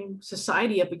pushing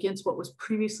society up against what was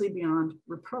previously beyond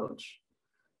reproach.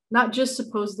 Not just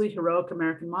supposedly heroic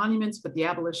American monuments, but the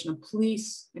abolition of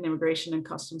police and immigration and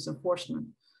customs enforcement,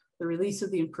 the release of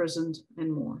the imprisoned,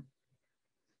 and more.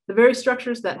 The very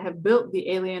structures that have built the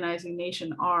alienizing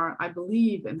nation are, I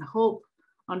believe and hope,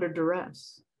 under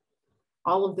duress.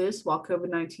 All of this while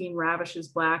COVID-19 ravishes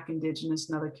Black, Indigenous,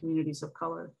 and other communities of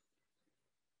color.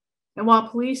 And while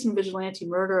police and vigilante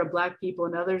murder of Black people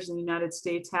and others in the United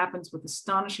States happens with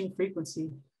astonishing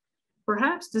frequency,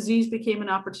 perhaps disease became an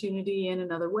opportunity in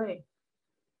another way.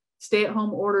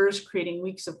 Stay-at-home orders, creating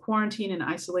weeks of quarantine and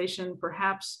isolation,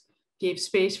 perhaps gave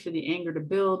space for the anger to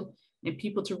build and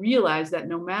people to realize that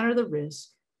no matter the risk,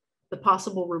 the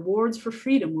possible rewards for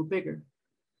freedom were bigger.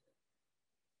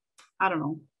 I don't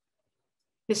know.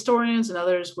 Historians and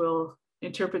others will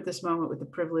interpret this moment with the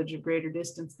privilege of greater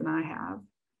distance than I have.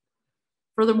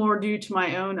 Furthermore, due to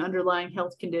my own underlying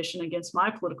health condition against my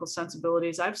political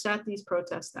sensibilities, I've sat these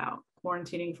protests out,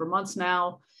 quarantining for months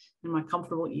now in my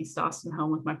comfortable East Austin home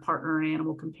with my partner and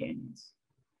animal companions.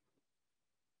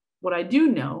 What I do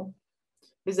know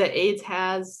is that AIDS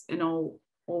has and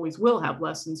always will have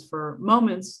lessons for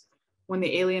moments when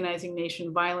the alienizing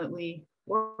nation violently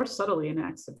or subtly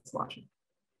enacts its logic.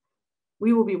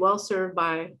 We will be well served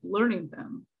by learning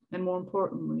them and, more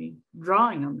importantly,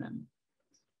 drawing on them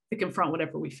to confront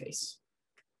whatever we face.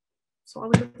 So I'll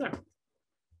leave it there.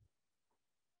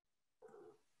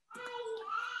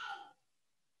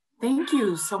 Thank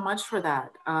you so much for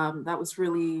that. That was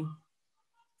really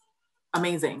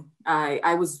amazing.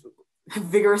 I was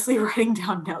vigorously writing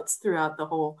down notes throughout the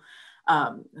whole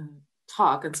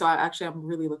talk. And so I'm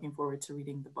really looking forward to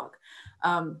reading the book.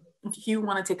 If you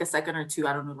want to take a second or two,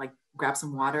 I don't know, like grab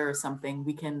some water or something,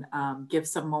 we can give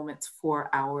some moments for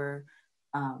our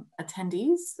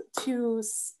attendees to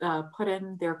put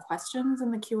in their questions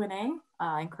in the Q&A.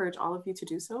 I encourage all of you to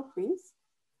do so, please.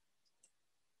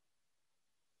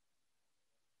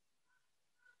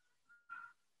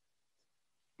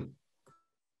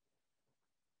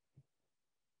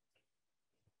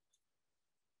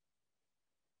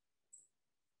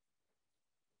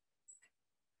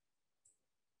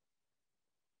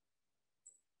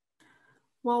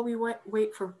 While we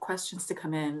wait for questions to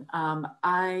come in,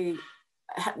 I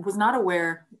was not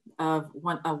aware of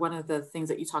one of the things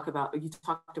that you talked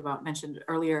about, mentioned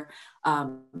earlier,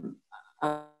 of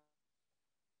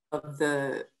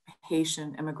the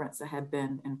Haitian immigrants that had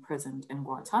been imprisoned in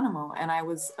Guantanamo. And I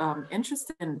was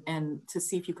interested in to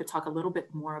see if you could talk a little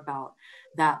bit more about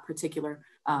that particular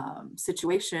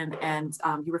situation. And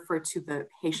you referred to the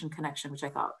Haitian connection, which I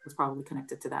thought was probably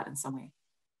connected to that in some way.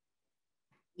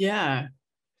 Yeah.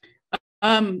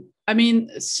 I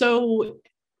mean, so,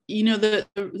 you know, the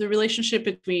relationship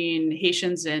between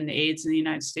Haitians and AIDS in the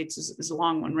United States is a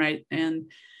long one, right?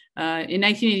 And in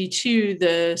 1982,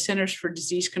 the Centers for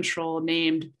Disease Control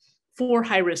named 4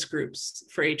 high-risk groups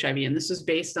for HIV. And this was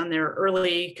based on their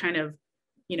early kind of,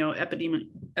 you know,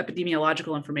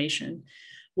 epidemiological information,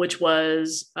 which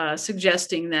was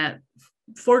suggesting that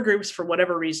 4 groups, for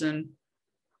whatever reason,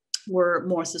 were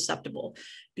more susceptible.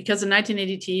 Because in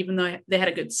 1982, even though they had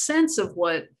a good sense of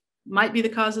what might be the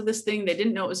cause of this thing, they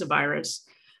didn't know it was a virus.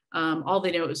 All they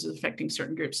knew it was affecting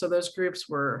certain groups. So those groups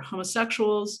were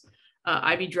homosexuals,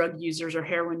 IV drug users or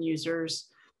heroin users,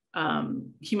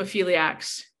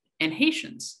 hemophiliacs, and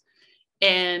Haitians.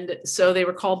 And so they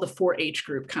were called the 4H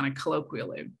group, kind of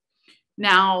colloquially.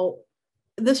 Now,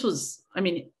 this was, I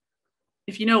mean,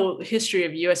 if you know history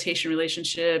of US-Haitian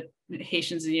relationship,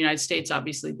 Haitians in the United States,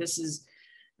 obviously, this is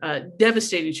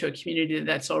devastating to a community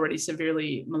that's already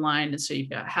severely maligned. And so you've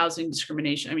got housing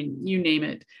discrimination, I mean, you name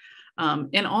it.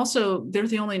 And also, they're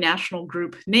the only national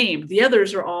group named. The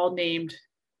others are all named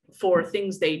for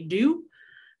things they do.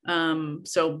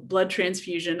 So blood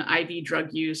transfusion, IV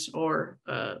drug use, or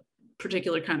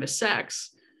particular kind of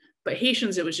sex. But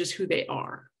Haitians, it was just who they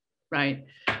are, right?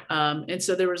 And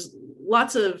so there was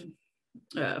lots of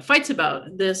fights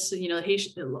about this, you know,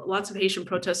 lots of Haitian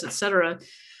protests, et cetera.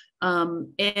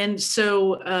 And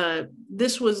so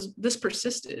this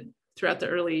persisted throughout the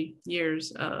early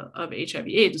years of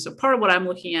HIV/AIDS. And so part of what I'm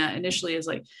looking at initially is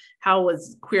like, how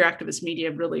was queer activist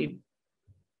media really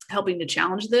helping to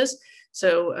challenge this?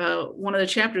 So one of the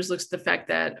chapters looks at the fact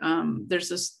that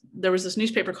there was this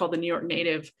newspaper called the New York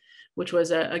Native, which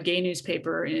was a gay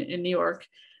newspaper in New York.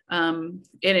 And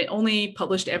it only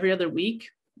published every other week.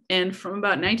 And from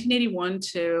about 1981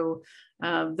 to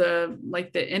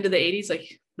the end of the 80s,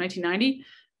 like 1990,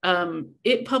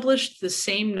 it published the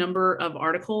same number of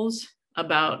articles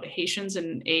about Haitians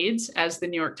and AIDS as the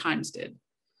New York Times did.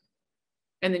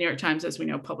 And the New York Times, as we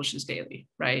know, publishes daily,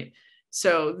 right?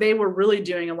 So they were really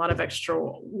doing a lot of extra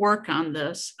work on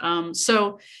this.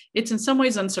 So it's in some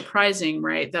ways unsurprising,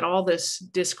 right, that all this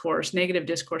discourse, negative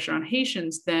discourse around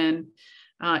Haitians, then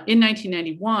in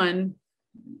 1991,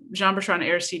 Jean-Bertrand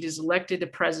Aristide is elected to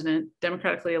president,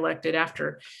 democratically elected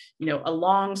after, a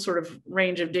long sort of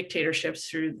range of dictatorships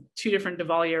through two different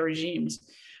Duvalier regimes.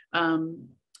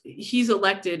 He's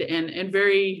elected and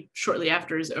very shortly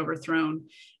after is overthrown.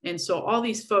 And so all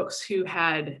these folks who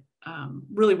had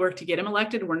really worked to get him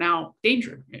elected were now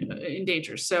in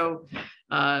danger. So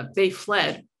they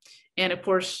fled. And of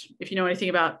course, if you know anything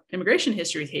about immigration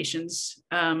history with Haitians,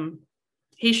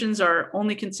 Haitians are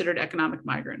only considered economic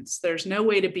migrants. There's no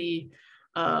way to be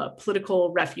a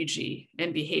political refugee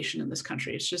and be Haitian in this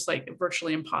country. It's just like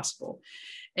virtually impossible.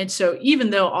 And so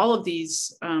even though all of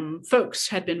these folks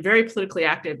had been very politically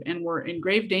active and were in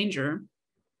grave danger,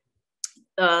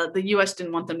 the US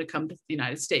didn't want them to come to the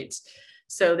United States.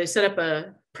 So they set up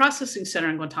a processing center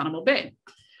in Guantanamo Bay.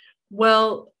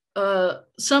 Well,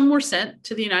 some were sent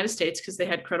to the United States because they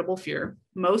had credible fear.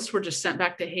 Most were just sent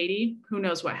back to Haiti. Who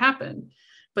knows what happened?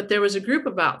 But there was a group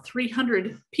of about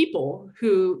 300 people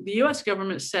who the US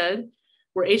government said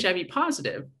were HIV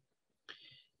positive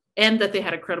and that they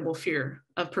had a credible fear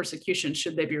of persecution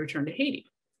should they be returned to Haiti.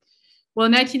 Well,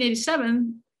 in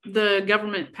 1987, the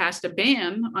government passed a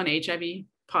ban on HIV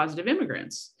positive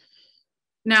immigrants.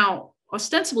 Now,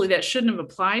 ostensibly, that shouldn't have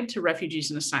applied to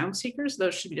refugees and asylum seekers.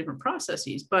 Those should be different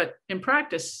processes. But in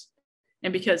practice,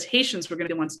 and because Haitians were going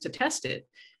to be the ones to test it,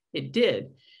 it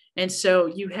did. And so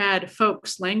you had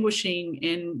folks languishing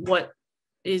in what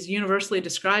is universally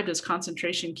described as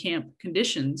concentration camp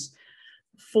conditions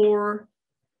for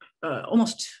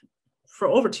almost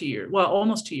 2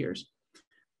 years,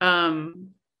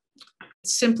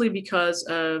 simply because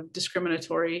of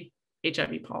discriminatory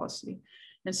HIV policy.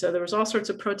 And so there was all sorts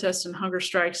of protests and hunger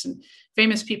strikes, and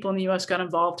famous people in the US got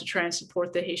involved to try and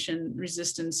support the Haitian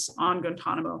resistance on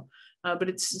Guantanamo. But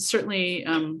it's certainly,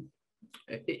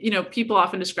 people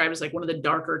often describe it as like one of the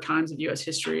darker times of US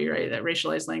history, right? That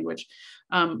racialized language.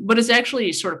 But it's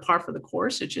actually sort of par for the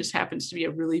course. It just happens to be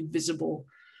a really visible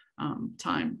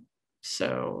time.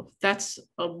 So that's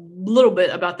a little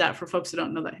bit about that for folks that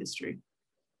don't know that history.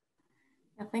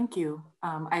 Yeah, thank you.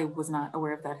 I was not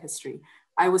aware of that history.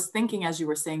 I was thinking as you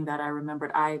were saying that, I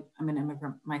remembered I'm an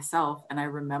immigrant myself, and I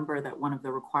remember that one of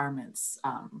the requirements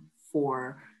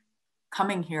for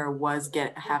coming here was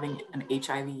having an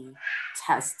HIV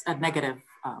test, a negative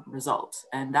result,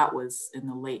 and that was in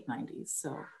the late 90s.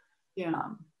 So, yeah,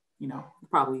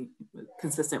 probably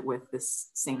consistent with this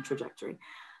same trajectory.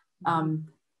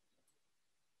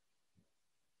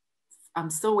 I'm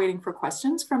still waiting for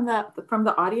questions from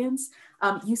the audience.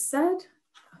 You said,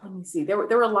 let me see, there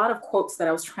were a lot of quotes that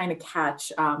I was trying to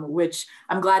catch, which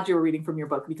I'm glad you were reading from your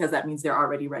book, because that means they're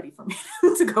already ready for me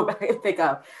to go back and pick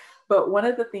up. But one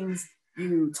of the things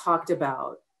you talked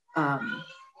about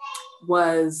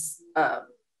was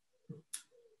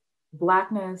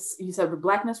Blackness. You said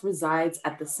Blackness resides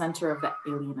at the center of the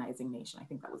alienizing nation. I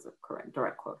think that was a correct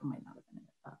direct quote. It might not have been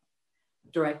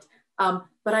direct.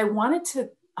 But I wanted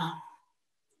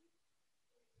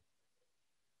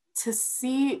to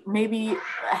see, maybe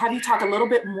have you talk a little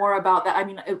bit more about that. I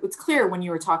mean, it's clear when you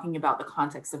were talking about the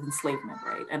context of enslavement,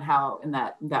 right? And how in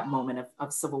that moment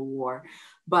of civil war,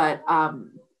 but,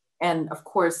 and of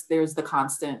course there's the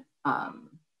constant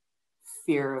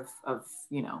fear of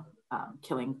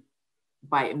killing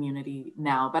by immunity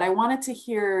now, but I wanted to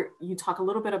hear you talk a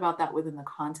little bit about that within the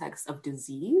context of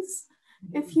disease,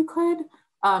 if you could,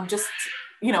 just,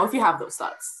 if you have those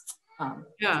thoughts.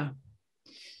 Yeah.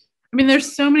 I mean,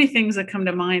 there's so many things that come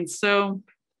to mind. So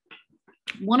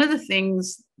one of the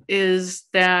things is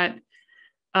that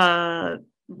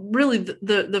really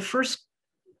the first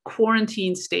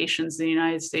quarantine stations in the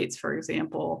United States, for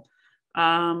example,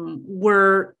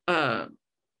 were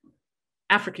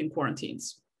African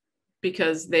quarantines,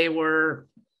 because they were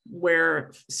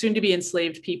where soon-to-be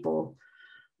enslaved people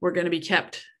were going to be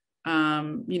kept,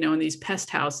 in these pest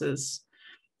houses.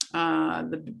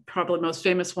 The probably most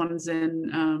famous ones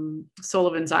in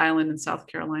Sullivan's Island in South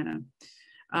Carolina.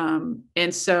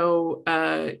 And so,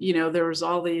 there was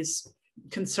all these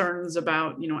concerns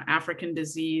about, African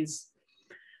disease.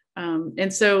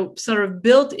 And so sort of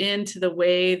built into the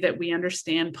way that we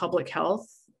understand public health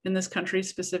in this country,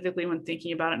 specifically when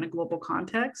thinking about it in a global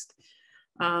context,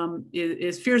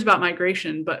 is fears about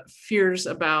migration, but fears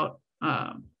about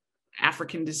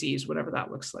African disease, whatever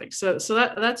that looks like. So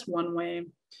that's one way.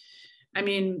 I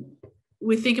mean,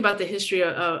 we think about the history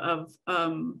of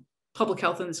public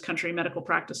health in this country, medical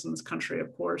practice in this country,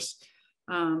 of course.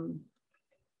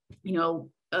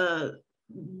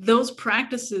 Those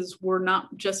practices were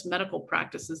not just medical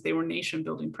practices, they were nation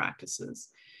building practices.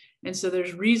 And so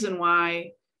there's reason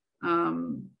why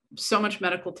so much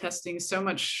medical testing, so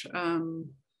much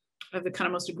of the kind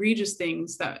of most egregious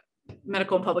things that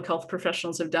medical and public health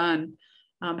professionals have done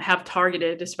have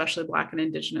targeted, especially Black and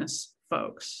Indigenous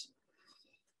folks.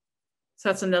 So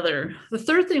that's another. The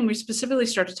third thing, we specifically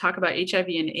start to talk about HIV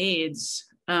and AIDS.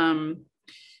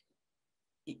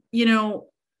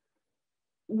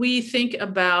 We think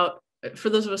about, for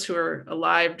those of us who are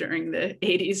alive during the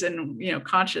 80s and,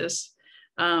 conscious,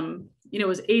 it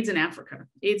was AIDS in Africa,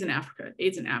 AIDS in Africa,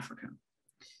 AIDS in Africa.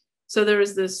 So there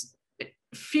was this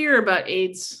fear about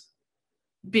AIDS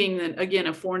being, again,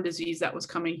 a foreign disease that was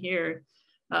coming here,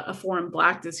 a foreign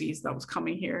Black disease that was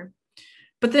coming here.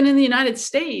 But then in the United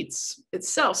States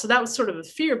itself, so that was sort of a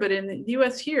fear, but in the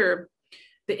US here,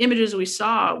 the images we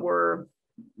saw were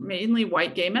mainly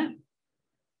white gay men.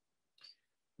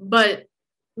 But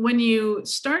when you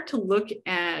start to look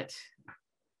at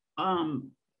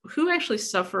who actually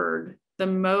suffered the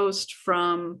most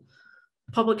from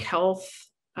public health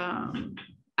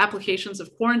applications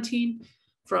of quarantine,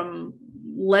 from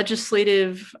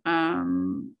legislative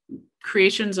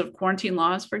creations of quarantine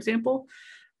laws, for example,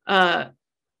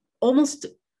 almost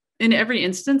in every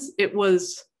instance, it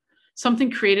was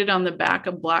something created on the back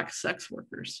of Black sex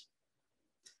workers,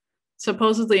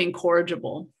 supposedly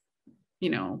incorrigible,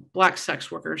 Black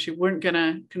sex workers who weren't going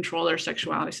to control their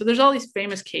sexuality. So there's all these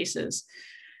famous cases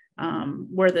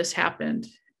where this happened.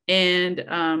 And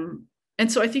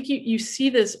so I think you see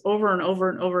this over and over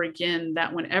and over again,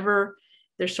 that whenever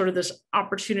there's sort of this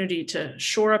opportunity to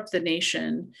shore up the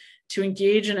nation, to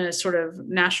engage in a sort of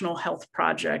national health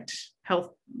project,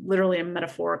 health literally and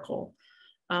metaphorical,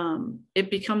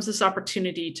 it becomes this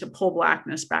opportunity to pull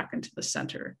Blackness back into the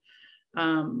center.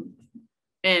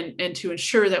 And to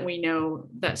ensure that we know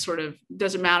that sort of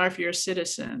doesn't matter if you're a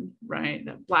citizen, right?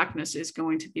 That Blackness is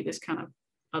going to be this kind of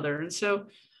other. And so,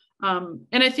 and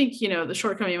I think, the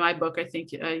shortcoming of my book, I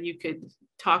think you could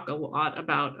talk a lot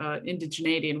about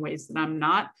indigeneity in ways that I'm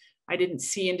not. I didn't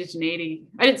see indigeneity.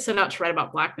 I didn't set out to write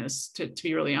about Blackness, to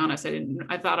be really honest.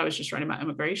 I thought I was just writing about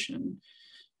immigration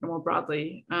more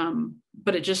broadly.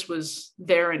 But it just was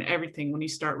there in everything when you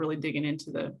start really digging into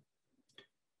the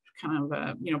kind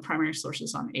of, primary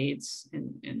sources on AIDS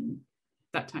in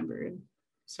that time period.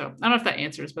 So I don't know if that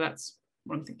answers, but that's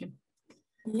what I'm thinking.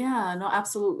 Yeah, no,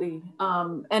 absolutely.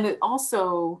 And it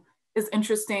also is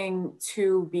interesting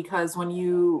too, because when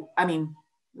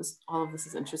all of this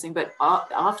is interesting, but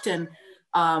often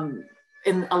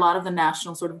in a lot of the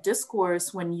national sort of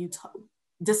discourse, when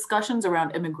discussions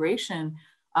around immigration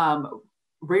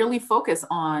rarely focus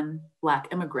on Black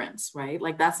immigrants, right?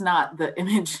 Like that's not the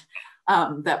image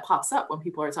that pops up when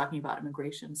people are talking about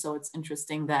immigration. So it's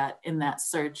interesting that in that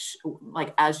search,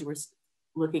 like as you were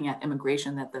looking at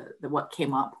immigration, that what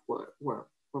came up were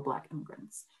Black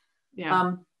immigrants.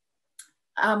 Yeah.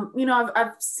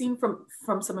 I've seen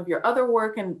from some of your other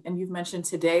work, and you've mentioned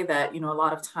today that, a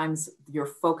lot of times your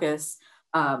focus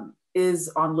is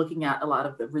on looking at a lot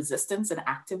of the resistance and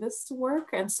activist work.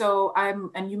 And so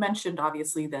and you mentioned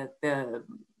obviously that the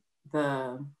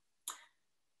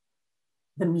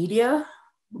media,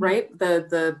 right?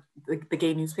 The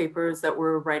gay newspapers that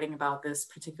were writing about this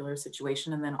particular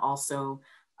situation, and then also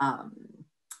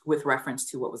with reference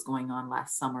to what was going on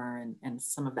last summer and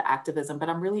some of the activism. But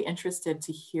I'm really interested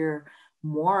to hear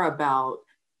more about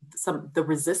the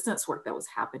resistance work that was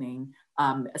happening,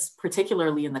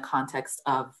 particularly in the context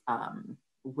of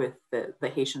with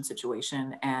the Haitian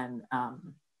situation and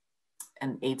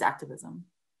AIDS activism.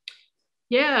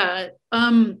 Yeah.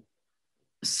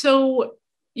 So,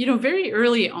 very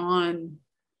early on,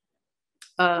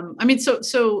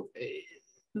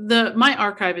 my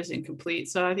archive is incomplete,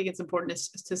 so I think it's important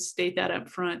to state that up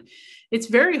front. It's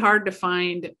very hard to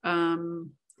find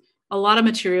a lot of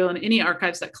material in any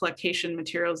archives that collect Haitian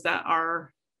materials that I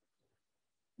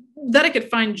could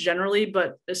find generally,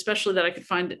 but especially that I could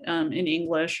find in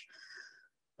English,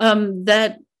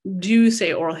 that do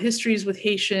say oral histories with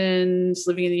Haitians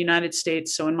living in the United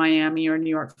States, so in Miami or New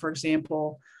York, for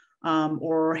example,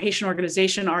 or Haitian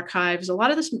organization archives. A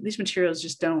lot of these materials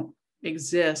just don't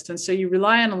exist. And so you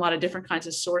rely on a lot of different kinds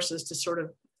of sources to sort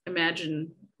of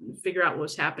figure out what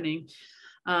was happening.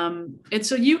 And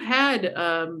so you had,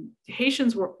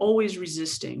 Haitians were always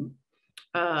resisting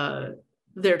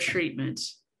their treatment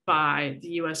by the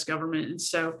US government. And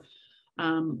so,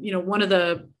 one of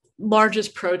the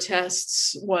largest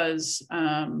protests was,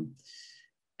 I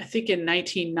think in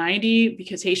 1990,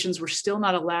 because Haitians were still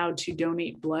not allowed to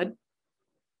donate blood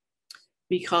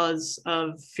because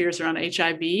of fears around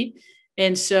HIV.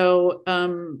 And so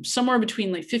somewhere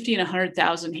between like 50 and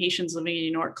 100,000 Haitians living in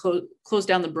New York closed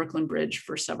down the Brooklyn Bridge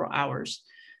for several hours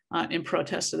in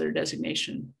protest of their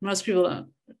designation. Most people don't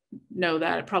know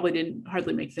that. It probably didn't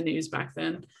hardly make the news back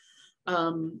then.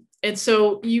 And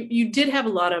so you did have a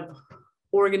lot of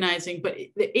organizing, but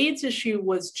the AIDS issue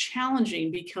was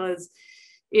challenging because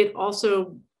it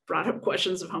also brought up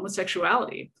questions of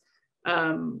homosexuality,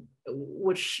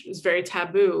 which is very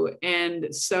taboo.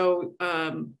 And so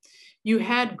you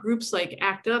had groups like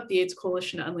ACT UP, the AIDS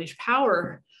Coalition to Unleash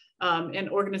Power, and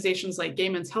organizations like Gay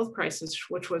Men's Health Crisis,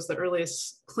 which was the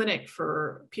earliest clinic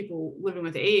for people living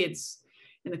with AIDS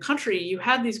in the country. You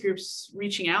had these groups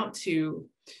reaching out to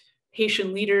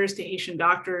Haitian leaders, to Haitian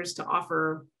doctors, to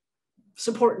offer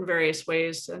support in various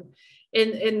ways.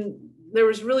 And there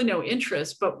was really no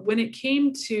interest. But when it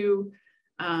came to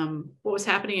what was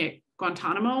happening at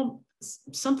Guantanamo,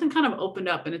 something kind of opened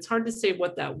up, and it's hard to say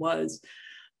what that was.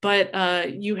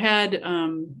 But you had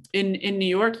in New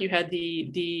York, you had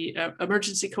the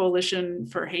Emergency Coalition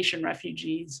for Haitian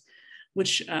Refugees,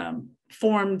 which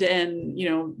formed, and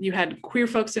you had queer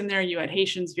folks in there, you had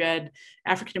Haitians, you had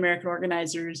African American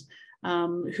organizers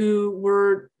who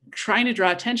were trying to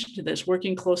draw attention to this,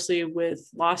 working closely with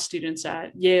law students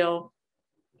at Yale,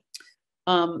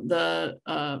 the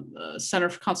Center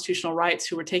for Constitutional Rights,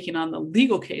 who were taking on the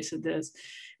legal case of this.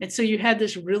 And so you had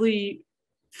this really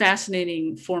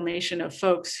fascinating formation of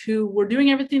folks who were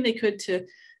doing everything they could to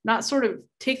not sort of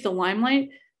take the limelight,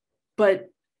 but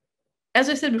as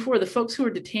I said before, the folks who were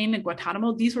detained in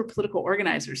Guantanamo, these were political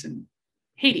organizers in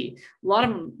Haiti. A lot of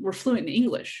them were fluent in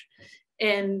English,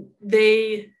 and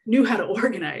they knew how to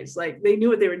organize, like they knew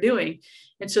what they were doing.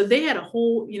 And so they had a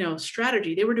whole,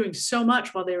 strategy. They were doing so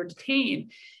much while they were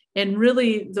detained. And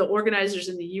really the organizers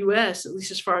in the US, at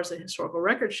least as far as the historical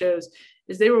record shows,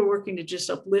 is they were working to just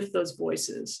uplift those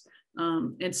voices.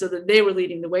 And so that they were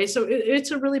leading the way. So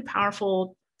it's a really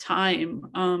powerful time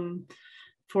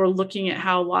for looking at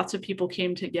how lots of people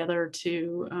came together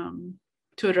to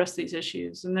address these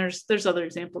issues. And there's other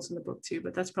examples in the book too,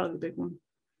 but that's probably the big one.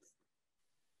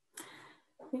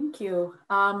 Thank you.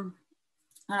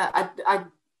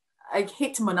 I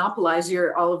hate to monopolize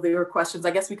all of your questions.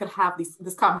 I guess we could have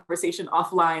this conversation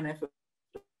offline if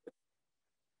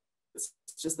it's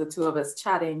just the two of us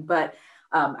chatting, but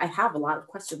I have a lot of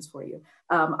questions for you.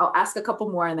 I'll ask a couple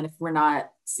more, and then if we're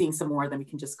not seeing some more, then we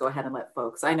can just go ahead and let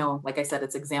folks. I know, like I said,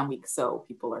 it's exam week, so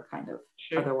people are kind of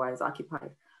otherwise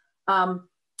occupied.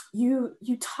 You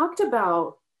talked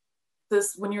about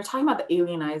this, when you're talking about the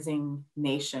alienizing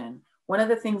nation, one of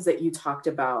the things that you talked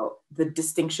about, the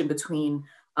distinction between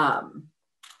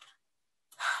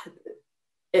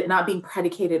it not being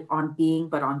predicated on being,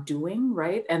 but on doing,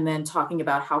 right? And then talking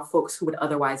about how folks who would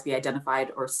otherwise be identified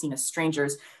or seen as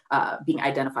strangers being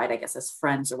identified, I guess, as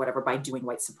friends or whatever by doing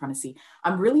white supremacy.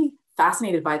 I'm really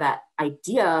fascinated by that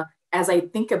idea as I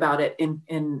think about it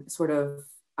in sort of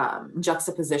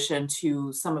juxtaposition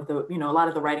to some of the, a lot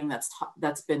of the writing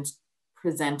that's been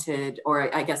presented,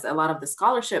 or I guess a lot of the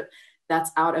scholarship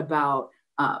that's out about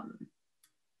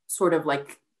sort of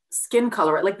like skin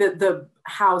color, like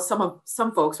how some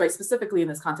folks, right, specifically in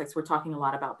this context, we're talking a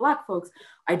lot about Black folks,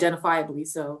 identifiably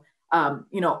so,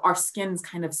 our skins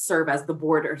kind of serve as the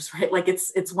borders, right? Like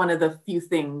it's one of the few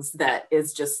things that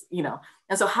is just, and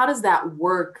so how does that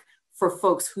work for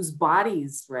folks whose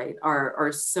bodies, right,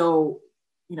 are so,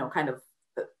 kind of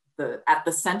the at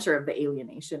the center of the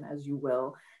alienation, as you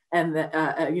will, and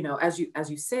as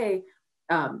you say,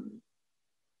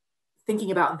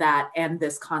 thinking about that and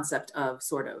this concept of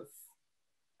sort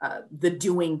of the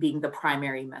doing being the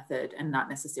primary method and not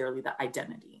necessarily the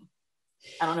identity.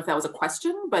 I don't know if that was a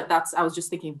question, but I was just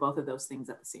thinking both of those things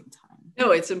at the same time.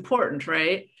 No, it's important,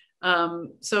 right?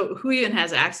 So who even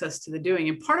has access to the doing?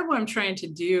 And part of what I'm trying to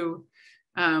do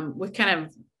with kind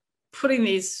of putting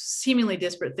these seemingly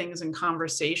disparate things in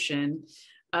conversation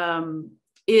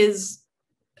is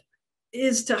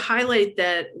to highlight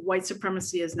that white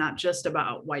supremacy is not just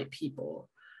about white people.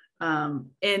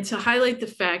 And to highlight the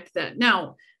fact that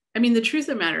now, I mean, the truth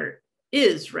of the matter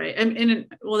is, right,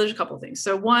 well, there's a couple of things.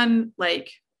 So one,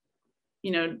 like,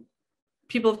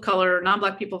 people of color,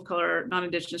 non-Black people of color,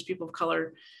 non-Indigenous people of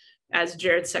color, as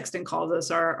Jared Sexton calls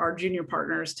us, are junior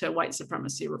partners to white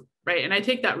supremacy, right? And I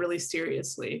take that really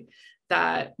seriously,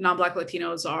 that non-Black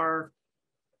Latinos are,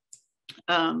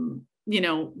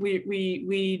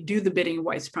 we do the bidding of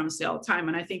white supremacy all the time.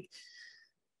 And I think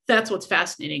that's what's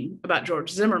fascinating about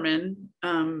George Zimmerman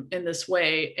in this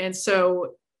way. And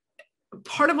so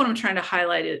part of what I'm trying to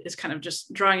highlight is kind of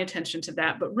just drawing attention to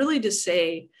that, but really to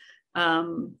say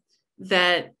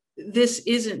that this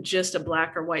isn't just a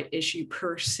black or white issue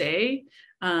per se,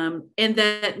 and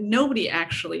that nobody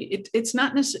actually, it's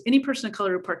not necessarily any person of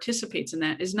color who participates in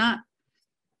that is not,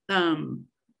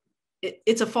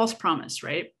 it's a false promise,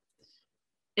 right?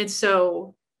 And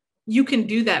so you can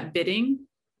do that bidding,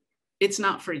 it's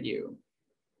not for you.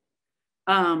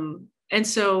 And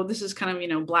so this is kind of, you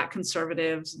know, Black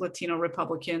conservatives, Latino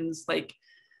Republicans, like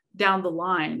down the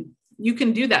line, you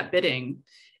can do that bidding.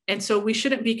 And so we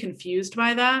shouldn't be confused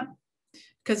by that,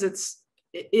 because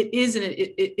it is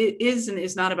and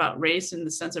is not about race in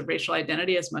the sense of racial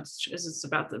identity as much as it's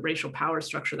about the racial power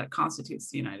structure that constitutes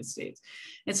the United States.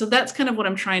 And so that's kind of what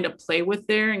I'm trying to play with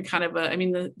there. And kind of, I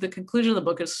mean, the conclusion of the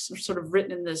book is sort of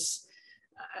written in this,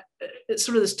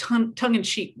 sort of this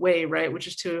tongue-in-cheek way, right? Which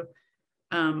is to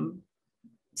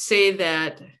say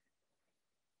that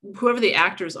whoever the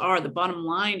actors are, the bottom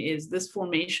line is this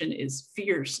formation is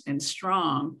fierce and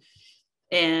strong,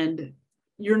 and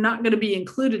you're not going to be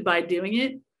included by doing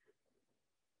it,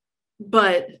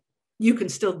 but you can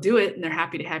still do it, and they're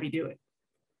happy to have you do it,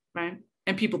 right?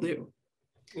 And people do.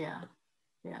 Yeah,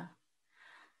 yeah.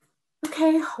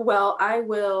 Okay, well, I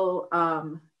will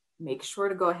make sure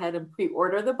to go ahead and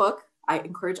pre-order the book. I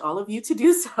encourage all of you to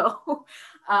do so.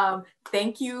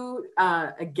 Thank you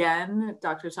again,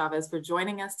 Dr. Chavez, for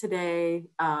joining us today.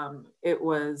 It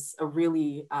was a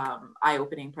really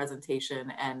eye-opening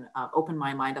presentation and opened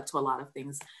my mind up to a lot of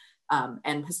things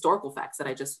and historical facts that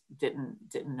I just didn't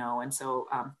know. And so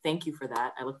thank you for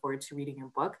that. I look forward to reading your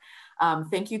book.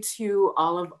 Thank you to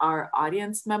all of our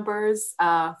audience members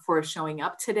for showing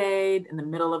up today in the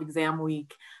middle of exam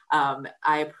week.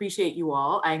 I appreciate you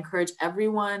all. I encourage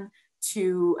everyone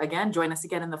to, again, join us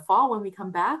again in the fall when we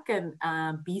come back, and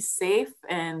be safe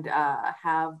and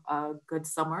have a good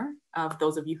summer,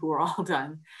 those of you who are all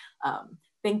done.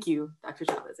 Thank you, Dr.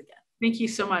 Chavez, again. Thank you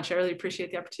so much. I really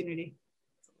appreciate the opportunity.